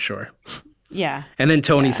we know for sure. Yeah. And then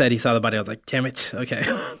Tony said he saw the body. I was like, damn it. Okay.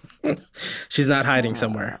 She's not hiding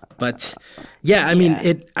somewhere. But yeah, I mean,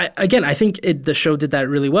 I think the show did that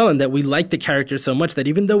really well, and that we liked the character so much that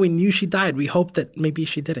even though we knew she died, we hoped that maybe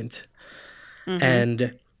she didn't.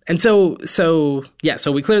 Mm-hmm. And so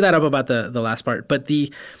we cleared that up about the last part. But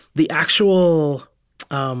the actual,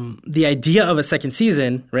 the idea of a second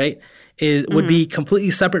season, right, would be completely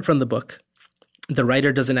separate from the book. The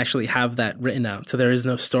writer doesn't actually have that written out. So there is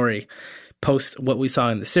no story post what we saw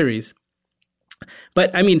in the series. But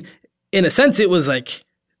I mean, in a sense, it was like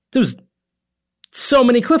there was so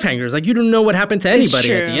many cliffhangers. Like, you don't know what happened to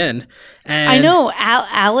anybody at the end. And I know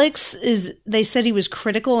Alex they said he was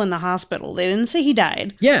critical in the hospital. They didn't say he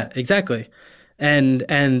died. Yeah, exactly.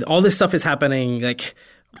 And all this stuff is happening. Like,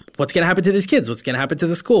 what's going to happen to these kids? What's going to happen to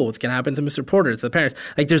the school? What's going to happen to Mr. Porter, to the parents?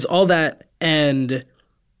 Like, there's all that. And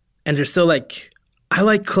they're still like, I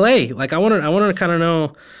like Clay. Like, I want to kind of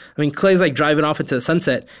know. I mean, Clay's like driving off into the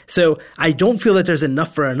sunset. So I don't feel that there's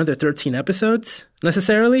enough for another 13 episodes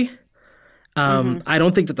necessarily. I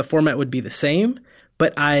don't think that the format would be the same.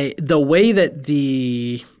 But the way that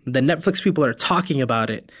the Netflix people are talking about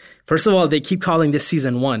it, first of all, they keep calling this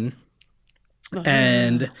season 1.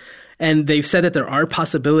 And they've said that there are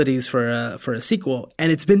possibilities for a sequel.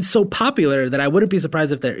 And it's been so popular that I wouldn't be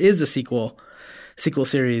surprised if there is a sequel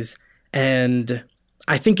series. And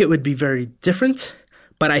I think it would be very different.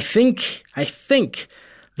 But I think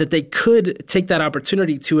that they could take that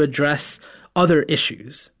opportunity to address other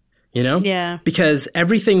issues, you know? Yeah. Because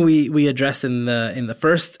everything we addressed in the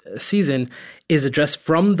first season is addressed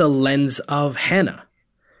from the lens of Hannah,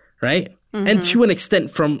 right? Mm-hmm. And to an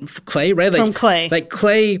extent from Clay, right? From Clay. Like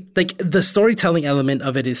Clay, like the storytelling element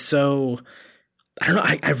of it is so, I don't know,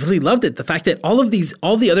 I really loved it. The fact that all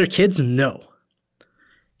the other kids know.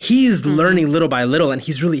 He's learning little by little, and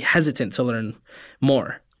he's really hesitant to learn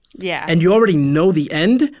more. Yeah. And you already know the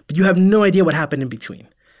end, but you have no idea what happened in between.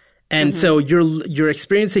 And so you're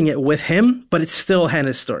experiencing it with him, but it's still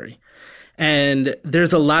Hannah's story. And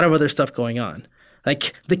there's a lot of other stuff going on.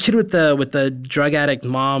 Like the kid with the drug addict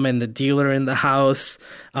mom and the dealer in the house.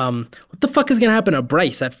 What the fuck is going to happen to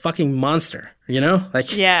Bryce, that fucking monster? You know?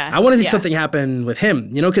 Like, I want to see something happen with him,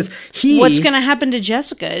 you know, because what's going to happen to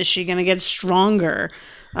Jessica? Is she going to get stronger?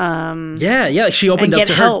 Like she opened up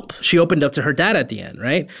to help. She opened up to her dad at the end,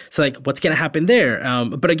 right? So like, what's going to happen there?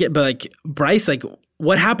 But like Bryce, like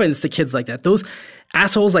what happens to kids like that? Those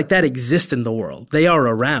assholes like that exist in the world. They are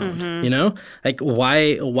around, you know? Like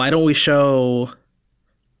why don't we show...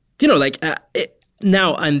 You know, like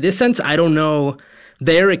now in this sense, I don't know.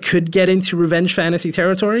 There, it could get into revenge fantasy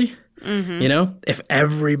territory. You know, if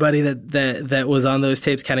everybody that was on those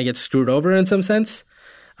tapes kind of gets screwed over in some sense.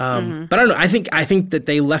 But I don't know. I think that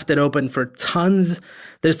they left it open for tons.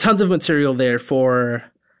 There's tons of material there for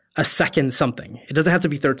a second something. It doesn't have to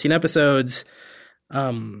be 13 episodes,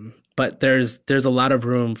 but there's a lot of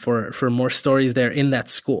room for more stories there in that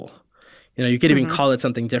school. You know, you could even call it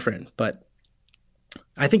something different, but.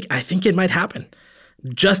 I think it might happen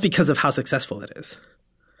just because of how successful it is.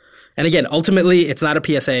 And again, ultimately, it's not a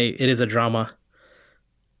PSA. It is a drama.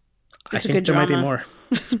 I think there might be more.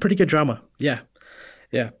 It's a pretty good drama. Yeah.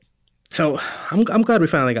 So I'm glad we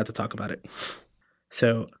finally got to talk about it.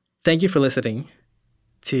 So thank you for listening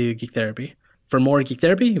to Geek Therapy. For more Geek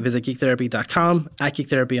Therapy, visit geektherapy.com, at Geek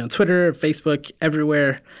Therapy on Twitter, Facebook,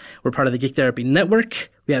 everywhere. We're part of the Geek Therapy Network.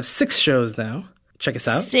 We have 6 shows now. Check us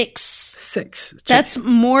out. 6. That's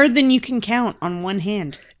more than you can count on one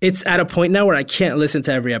hand. It's at a point now where I can't listen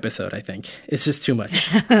to every episode, I think. It's just too much.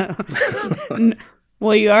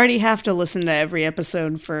 Well, you already have to listen to every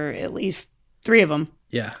episode for at least 3 of them.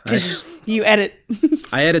 Yeah. Because you edit.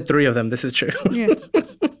 I edit 3 of them. This is true. Yeah.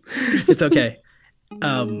 It's okay.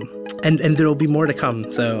 And there will be more to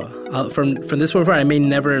come. So from this point forward, I may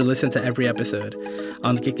never listen to every episode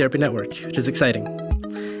on the Geek Therapy Network, which is exciting.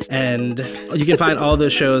 And you can find all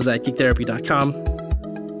those shows at geektherapy.com.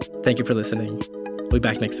 Thank you for listening. We'll be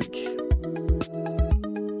back next week.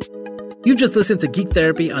 You've just listened to Geek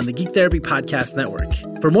Therapy on the Geek Therapy Podcast Network.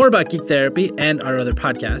 For more about Geek Therapy and our other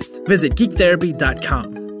podcasts, visit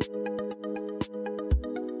geektherapy.com.